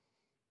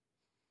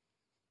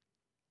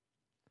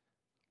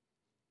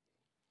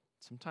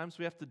 Sometimes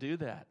we have to do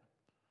that.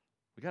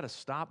 We got to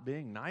stop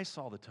being nice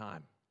all the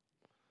time.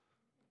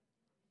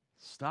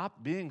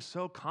 Stop being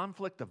so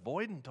conflict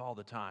avoidant all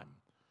the time,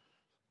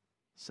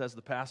 says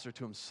the pastor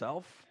to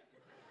himself.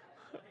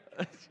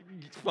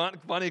 It's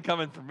funny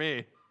coming from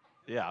me.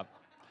 Yeah.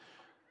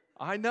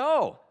 I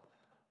know.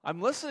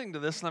 I'm listening to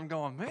this and I'm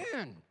going,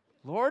 man,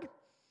 Lord,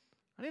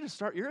 I need to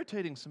start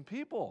irritating some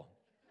people.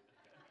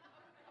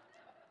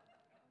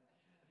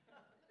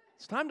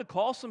 It's time to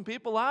call some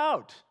people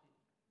out.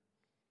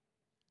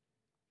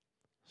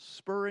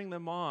 Spurring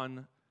them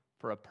on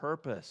for a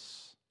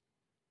purpose,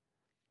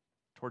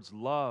 towards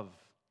love,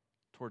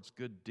 towards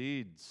good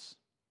deeds.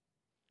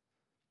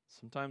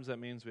 Sometimes that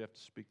means we have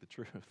to speak the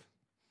truth.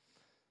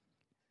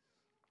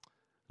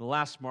 The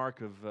last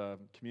mark of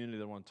community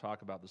that I want to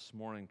talk about this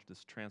morning,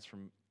 this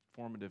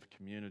transformative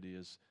community,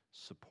 is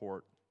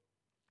support,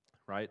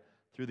 right?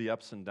 Through the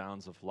ups and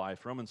downs of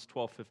life. Romans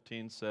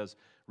 12:15 says,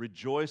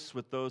 "Rejoice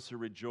with those who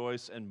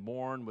rejoice and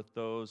mourn with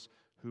those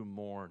who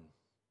mourn."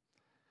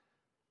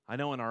 I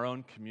know in our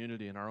own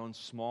community, in our own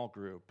small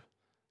group,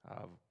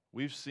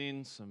 we've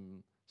seen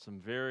some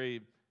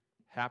very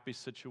happy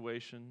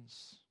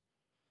situations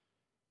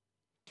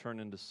turn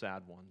into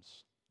sad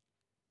ones.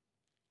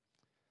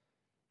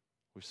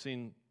 We've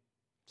seen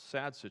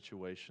sad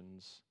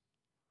situations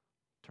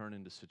turn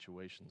into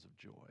situations of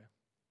joy. Have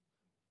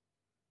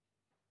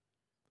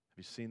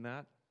you seen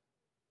that?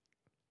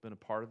 Been a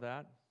part of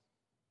that?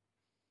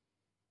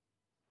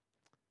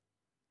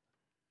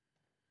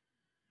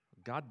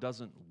 God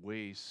doesn't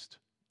waste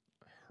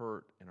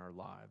hurt in our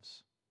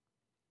lives.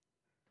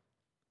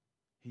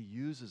 He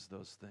uses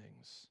those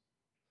things,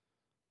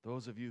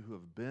 those of you who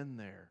have been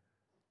there,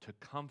 to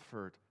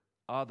comfort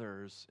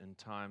others in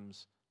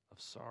times of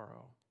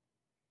sorrow.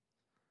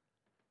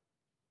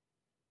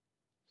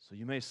 So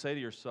you may say to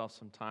yourself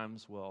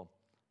sometimes, well,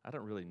 I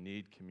don't really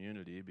need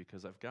community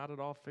because I've got it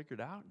all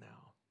figured out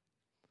now.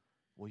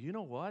 Well, you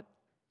know what?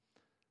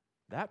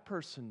 That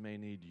person may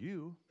need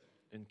you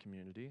in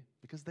community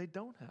because they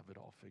don't have it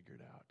all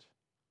figured out.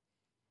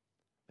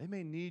 They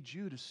may need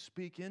you to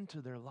speak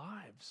into their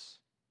lives.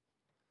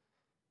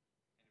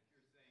 And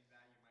if you're saying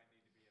that, you might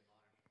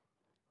need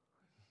to be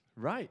admonished.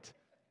 Right.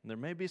 And there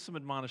may be some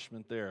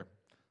admonishment there.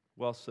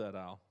 Well said,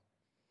 Al.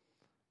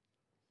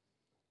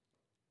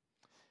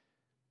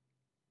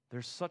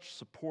 There's such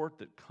support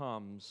that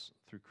comes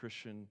through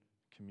Christian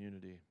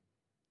community.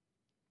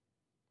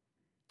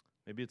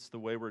 Maybe it's the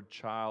wayward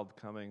child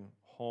coming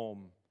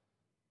home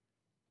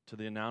to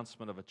the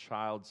announcement of a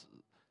child's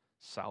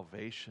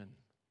salvation.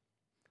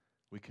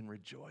 We can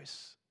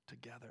rejoice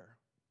together.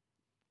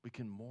 We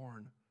can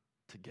mourn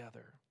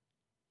together.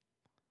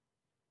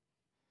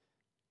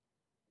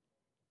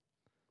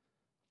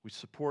 We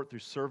support through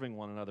serving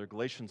one another.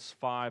 Galatians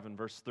 5 and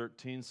verse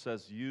 13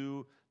 says,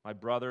 "You, my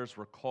brothers,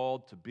 were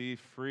called to be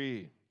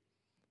free."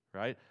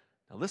 Right?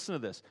 Now listen to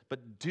this.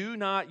 "But do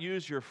not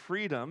use your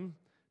freedom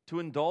to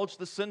indulge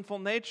the sinful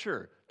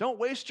nature." Don't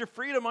waste your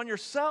freedom on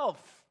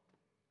yourself.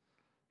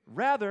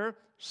 Rather,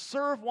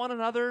 serve one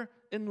another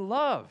in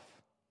love.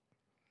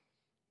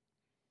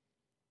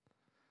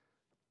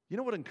 You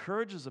know what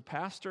encourages a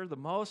pastor the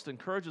most,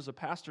 encourages a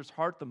pastor's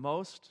heart the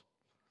most?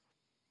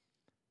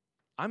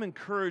 I'm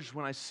encouraged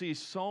when I see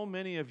so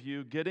many of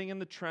you getting in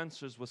the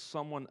trenches with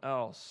someone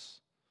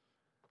else,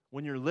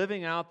 when you're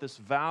living out this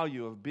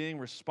value of being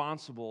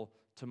responsible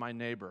to my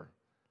neighbor.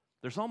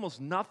 There's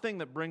almost nothing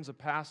that brings a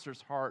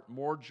pastor's heart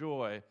more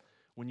joy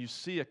when you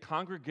see a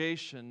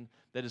congregation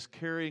that is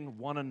carrying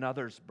one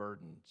another's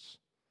burdens.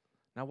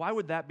 Now, why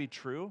would that be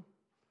true?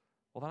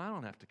 Well, then I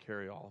don't have to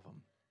carry all of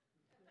them,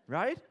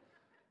 right?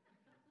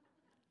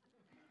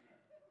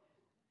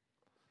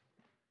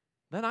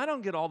 Then I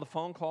don't get all the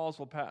phone calls,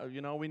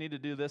 well, we need to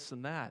do this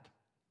and that.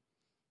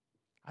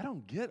 I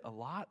don't get a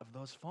lot of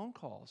those phone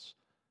calls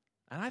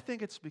And I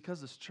think it's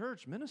because this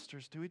church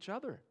ministers to each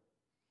other.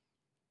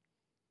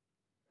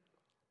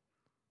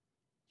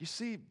 You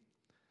see,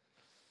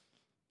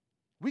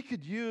 we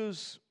could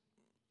use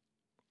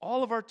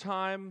all of our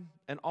time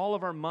and all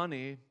of our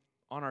money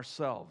on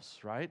ourselves,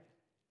 right?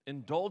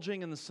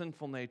 Indulging in the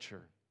sinful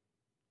nature.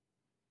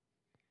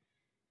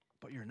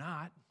 But you're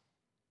not.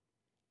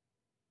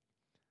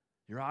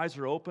 Your eyes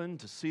are open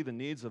to see the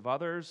needs of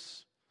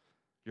others.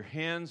 Your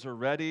hands are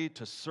ready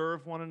to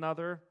serve one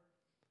another.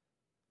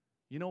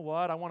 You know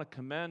what? I want to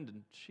commend,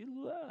 and she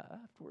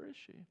left. Where is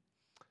she?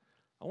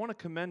 I want to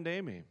commend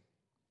Amy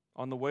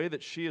on the way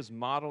that she is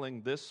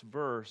modeling this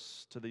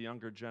verse to the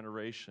younger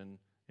generation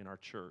in our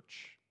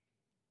church.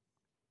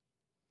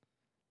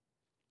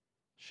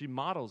 She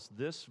models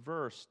this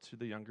verse to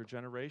the younger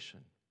generation.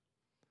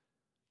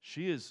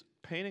 She is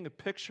painting a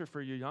picture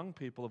for you young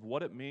people of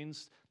what it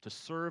means to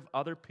serve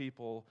other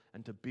people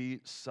and to be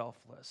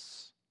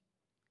selfless.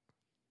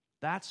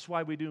 That's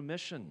why we do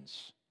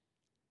missions.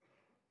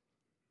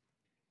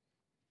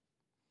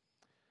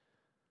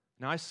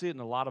 Now, I see it in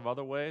a lot of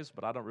other ways,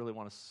 but I don't really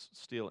want to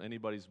steal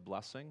anybody's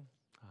blessing.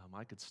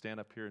 I could stand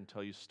up here and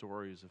tell you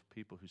stories of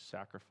people who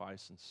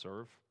sacrifice and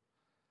serve.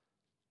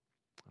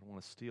 I don't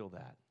want to steal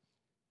that.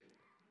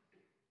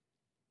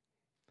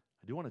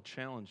 I do want to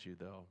challenge you,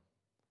 though.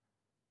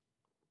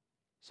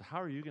 So how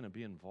are you going to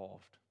be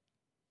involved?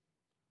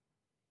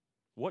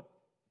 What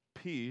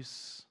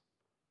piece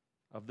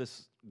of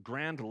this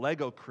grand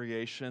Lego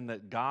creation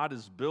that God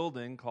is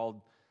building called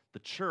the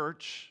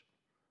church,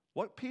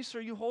 what piece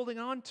are you holding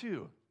on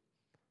to?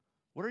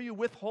 What are you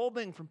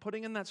withholding from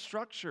putting in that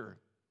structure?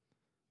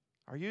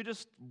 Are you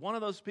just one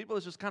of those people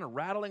that's just kind of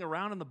rattling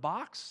around in the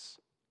box?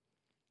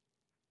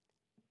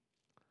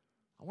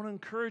 I want to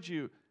encourage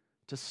you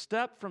to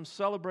step from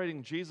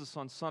celebrating Jesus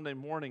on Sunday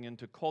morning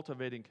into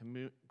cultivating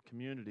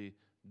community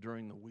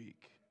during the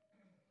week.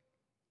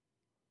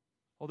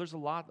 Well, there's a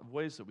lot of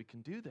ways that we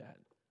can do that.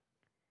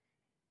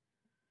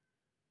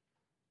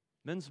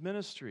 Men's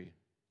ministry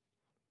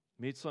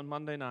meets on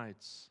Monday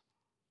nights.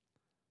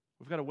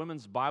 We've got a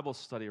women's Bible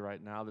study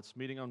right now that's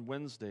meeting on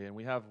Wednesday, and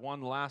we have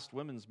one last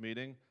women's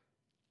meeting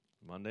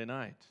Monday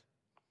night.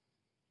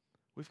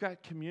 We've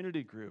got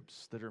community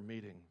groups that are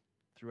meeting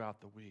throughout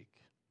the week.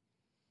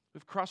 We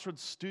have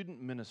Crossroads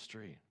Student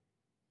Ministry.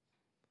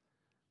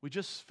 We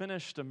just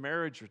finished a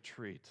marriage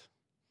retreat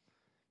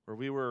where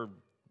we were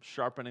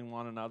sharpening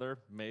one another,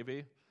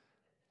 maybe,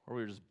 or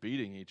we were just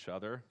beating each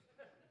other.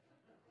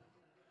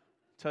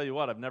 Tell you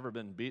what, I've never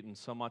been beaten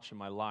so much in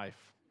my life.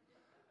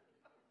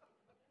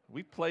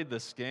 We played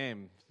this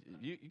game.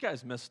 You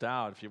guys missed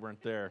out if you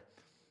weren't there.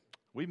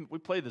 We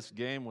played this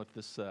game with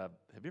this. Have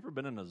you ever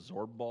been in a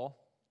Zorb ball?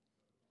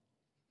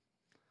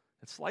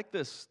 It's like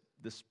this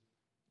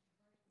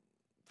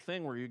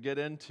thing where you get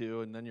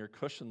into and then your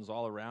cushion's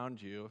all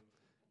around you,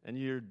 and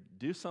you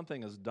do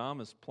something as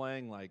dumb as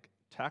playing like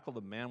tackle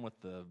the man with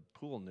the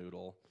pool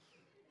noodle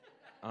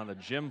on a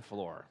gym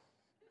floor.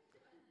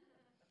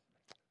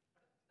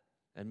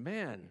 And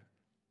man,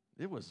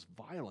 it was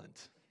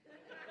violent.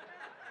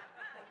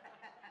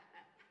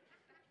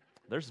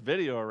 There's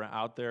video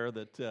out there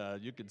that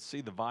you could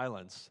see the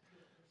violence.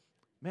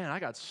 Man, I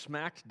got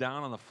smacked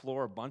down on the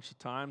floor a bunch of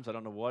times. I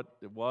don't know what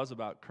it was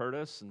about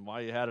Curtis and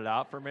why you had it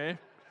out for me.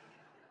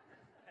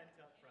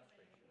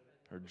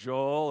 Or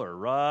Joel, or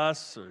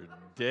Russ, or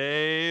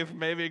Dave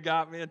maybe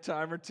got me a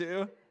time or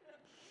two. It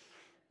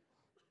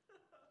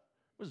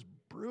was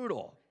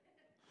brutal.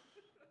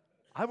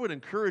 I would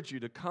encourage you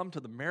to come to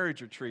the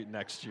marriage retreat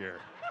next year.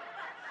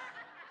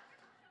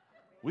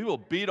 We will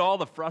beat all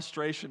the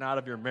frustration out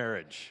of your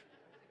marriage.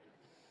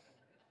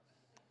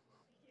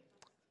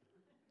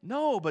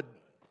 No, but,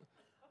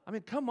 I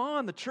mean, come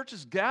on. The church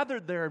is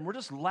gathered there, and we're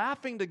just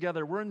laughing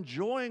together. We're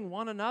enjoying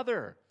one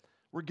another.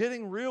 We're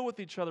getting real with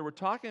each other. We're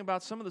talking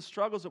about some of the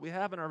struggles that we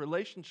have in our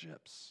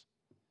relationships.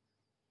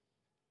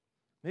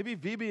 Maybe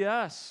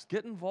VBS,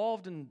 get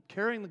involved in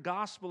carrying the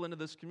gospel into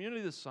this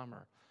community this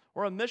summer,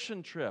 or a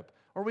mission trip,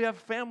 or we have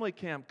family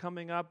camp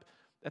coming up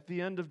at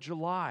the end of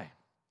July.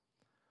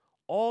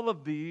 All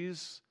of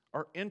these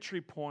are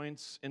entry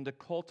points into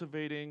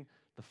cultivating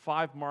the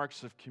 5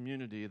 marks of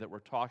community that we're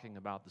talking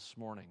about this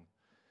morning.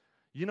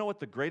 You know what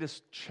the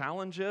greatest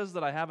challenge is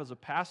that I have as a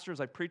pastor as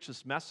I preach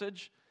this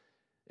message?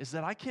 Is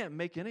that I can't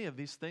make any of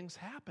these things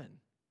happen.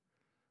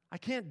 I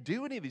can't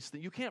do any of these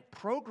things. You can't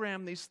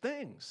program these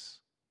things.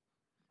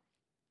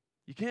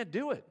 You can't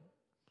do it.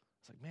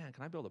 It's like, man,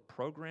 can I build a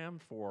program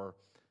for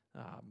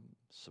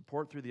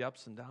support through the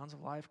ups and downs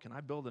of life? Can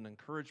I build an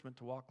encouragement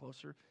to walk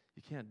closer?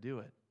 You can't do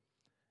it.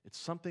 It's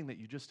something that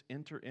you just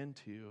enter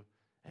into,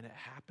 and it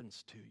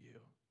happens to you.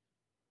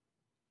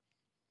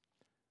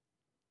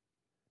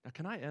 Now,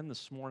 can I end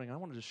this morning? I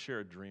want to just share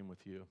a dream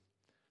with you.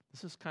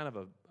 This is kind of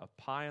a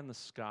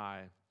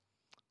pie-in-the-sky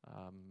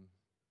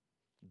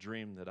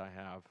dream that I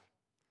have,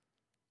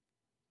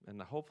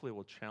 and hopefully it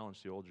will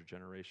challenge the older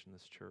generation in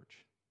this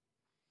church.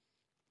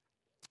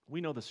 We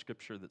know the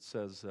scripture that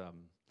says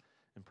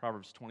in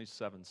Proverbs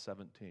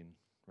 27:17,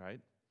 right?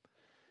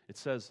 It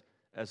says,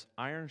 as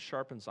iron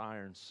sharpens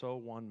iron, so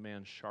one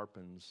man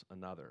sharpens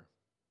another.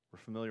 We're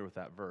familiar with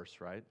that verse,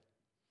 right?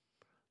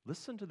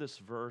 Listen to this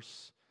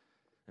verse,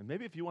 and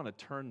maybe if you want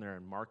to turn there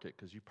and mark it,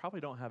 because you probably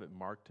don't have it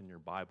marked in your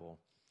Bible.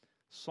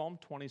 Psalm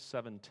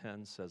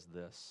 27:10 says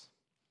this.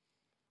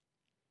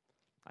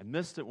 I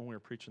missed it when we were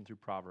preaching through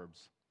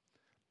Proverbs.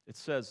 It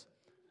says,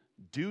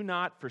 do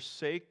not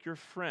forsake your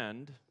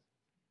friend,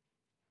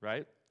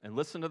 right? And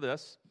listen to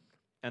this,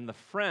 and the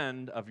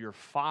friend of your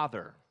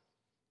father.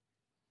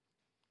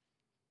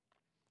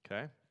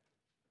 Okay?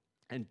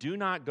 And do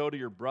not go to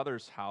your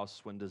brother's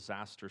house when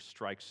disaster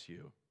strikes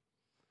you.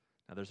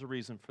 Now, there's a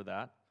reason for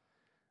that.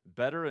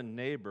 Better a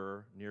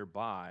neighbor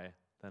nearby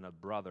than a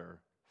brother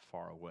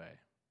far away.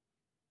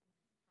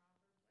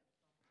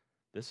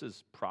 This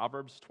is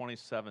Proverbs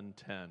 27:10.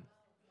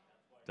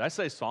 Did I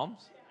say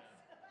Psalms?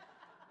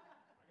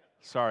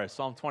 Sorry,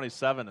 Psalm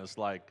 27 is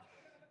like,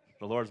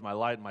 the Lord's my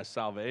light and my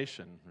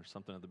salvation, or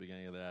something at the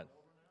beginning of that.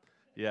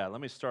 Yeah, let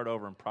me start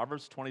over in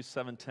Proverbs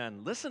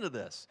 27:10. Listen to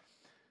this.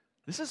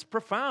 This is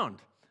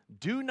profound.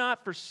 Do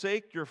not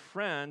forsake your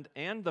friend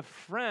and the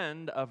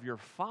friend of your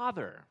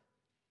father.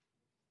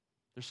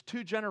 There's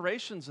 2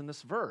 generations in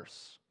this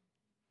verse.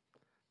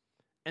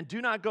 And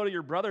do not go to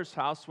your brother's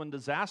house when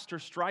disaster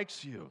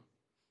strikes you.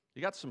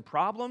 You got some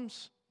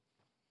problems?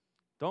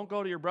 Don't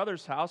go to your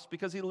brother's house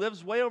because he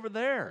lives way over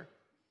there.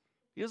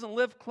 He doesn't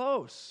live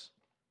close.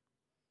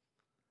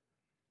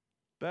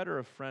 Better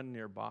a friend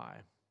nearby.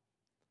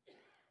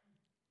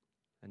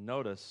 And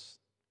notice,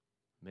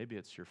 maybe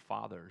it's your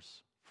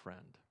father's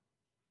friend.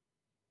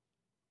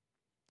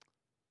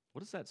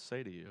 What does that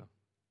say to you,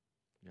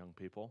 young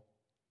people?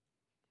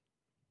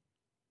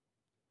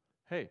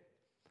 Hey,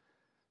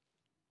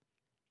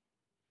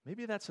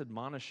 maybe that's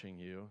admonishing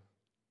you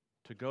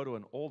to go to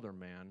an older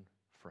man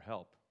for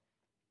help.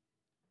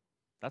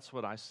 That's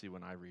what I see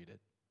when I read it.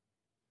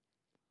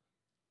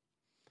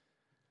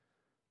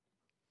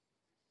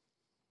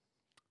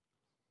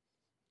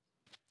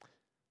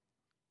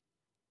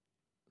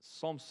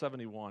 Psalm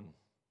 71,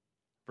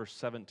 verse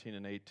 17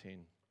 and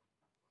 18.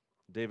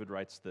 David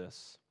writes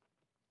this.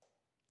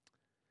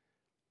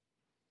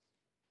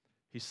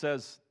 He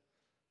says,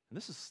 and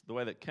this is the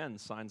way that Ken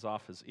signs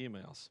off his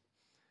emails.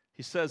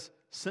 He says,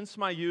 since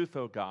my youth,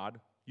 O God,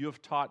 you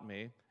have taught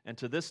me, and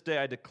to this day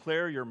I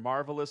declare your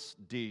marvelous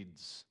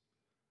deeds.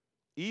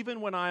 Even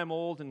when I am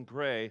old and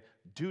gray,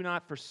 do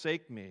not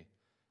forsake me,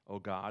 O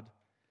God.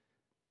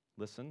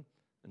 Listen,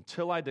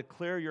 until I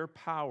declare your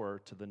power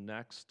to the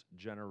next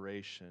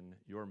generation,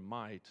 your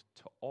might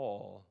to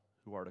all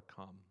who are to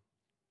come.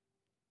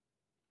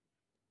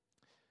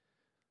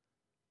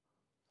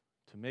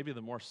 To maybe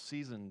the more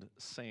seasoned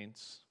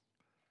saints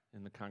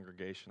in the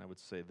congregation, I would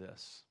say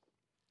this.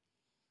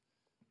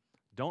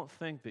 Don't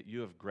think that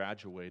you have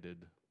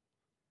graduated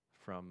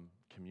from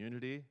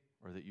community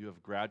or that you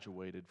have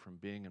graduated from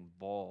being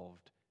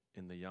involved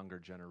in the younger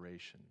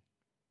generation.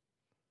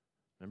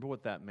 Remember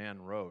what that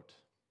man wrote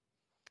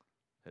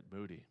at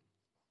Moody.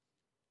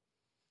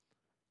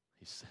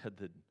 He said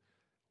that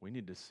we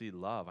need to see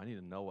love. I need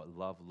to know what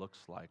love looks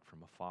like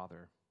from a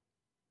father.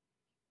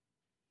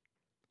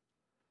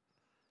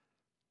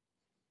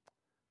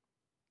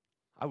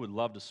 I would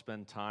love to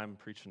spend time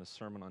preaching a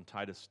sermon on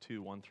Titus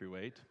 2, 1 through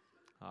 8.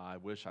 I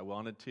wish I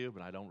wanted to,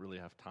 but I don't really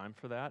have time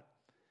for that.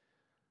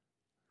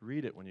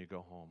 Read it when you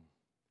go home.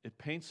 It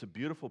paints a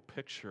beautiful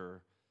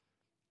picture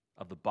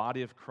of the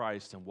body of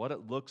Christ and what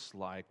it looks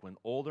like when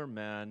older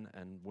men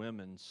and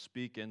women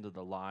speak into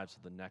the lives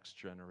of the next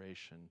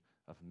generation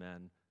of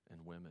men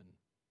and women.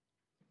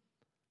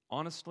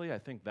 Honestly, I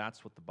think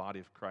that's what the body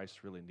of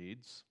Christ really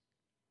needs.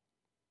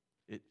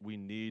 We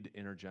need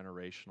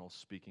intergenerational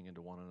speaking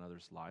into one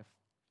another's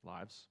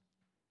lives.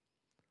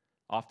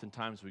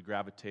 Oftentimes we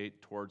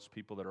gravitate towards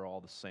people that are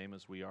all the same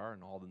as we are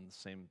and all in the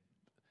same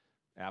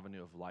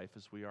avenue of life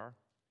as we are.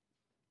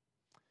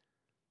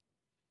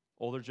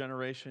 Older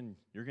generation,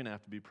 you're going to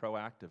have to be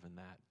proactive in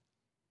that.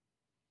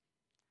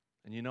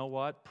 And you know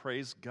what?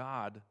 Praise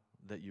God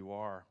that you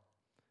are.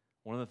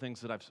 One of the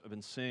things that I've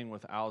been seeing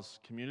with Al's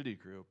community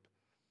group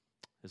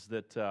is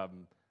that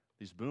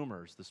these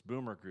boomers, this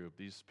boomer group,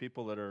 these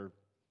people that are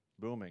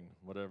booming,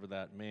 whatever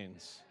that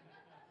means,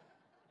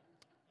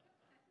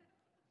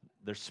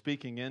 they're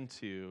speaking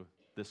into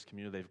this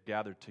community. They've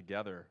gathered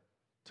together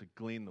to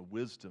glean the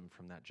wisdom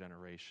from that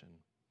generation.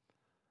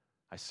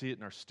 I see it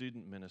in our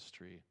student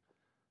ministry,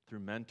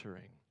 through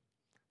mentoring,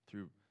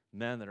 through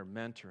men that are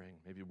mentoring,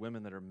 maybe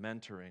women that are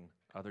mentoring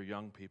other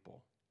young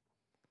people.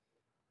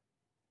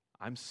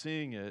 I'm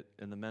seeing it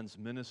in the men's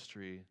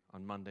ministry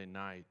on Monday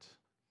night.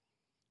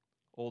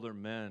 Older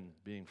men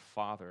being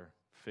father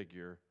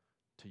figure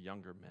to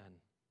younger men.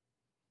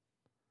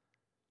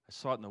 I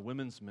saw it in the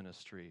women's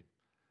ministry.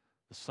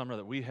 The summer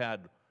that we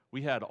had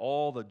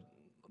all the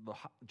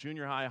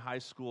junior high, high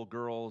school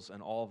girls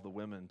and all of the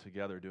women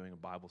together doing a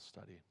Bible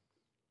study.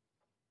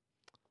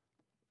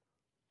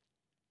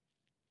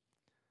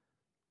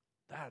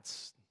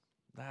 That's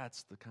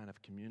the kind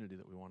of community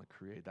that we want to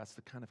create. That's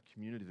the kind of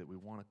community that we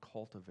want to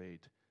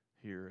cultivate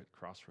here at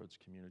Crossroads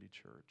Community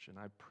Church. And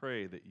I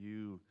pray that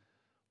you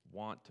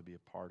want to be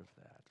a part of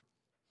that.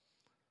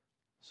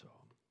 So,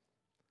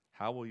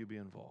 how will you be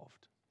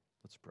involved?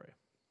 Let's pray.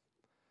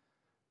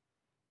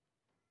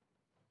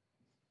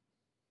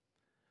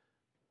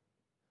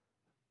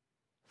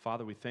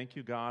 Father, we thank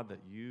you, God, that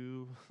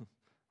you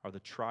are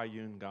the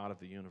triune God of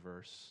the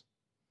universe.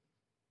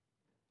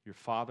 Your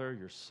Father,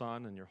 your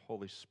Son, and your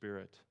Holy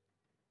Spirit.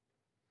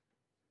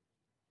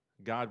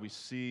 God, we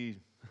see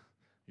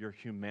your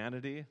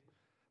humanity,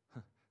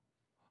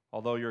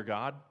 although you're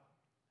God,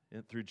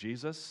 through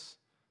Jesus.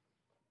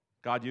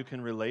 God, you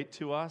can relate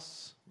to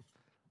us.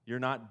 You're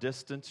not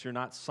distant. You're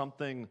not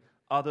something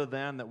other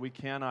than that we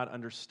cannot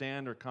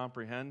understand or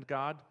comprehend,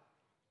 God,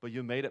 but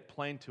you made it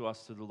plain to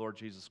us through the Lord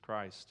Jesus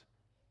Christ.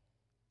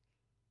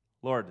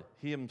 Lord,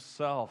 he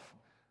himself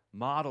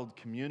modeled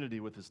community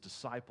with his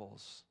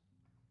disciples.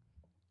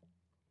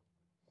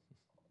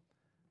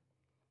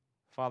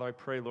 Father, I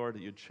pray, Lord,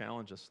 that you'd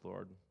challenge us,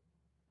 Lord.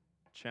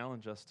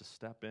 Challenge us to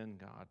step in,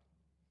 God.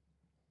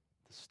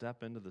 To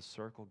step into the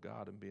circle,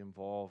 God, and be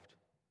involved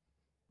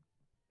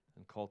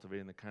in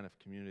cultivating the kind of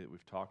community that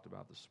we've talked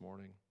about this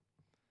morning.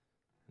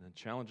 And then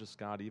challenge us,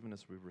 God, even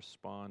as we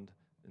respond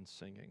in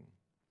singing.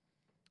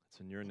 It's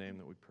in your name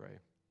that we pray.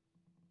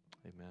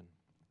 Amen.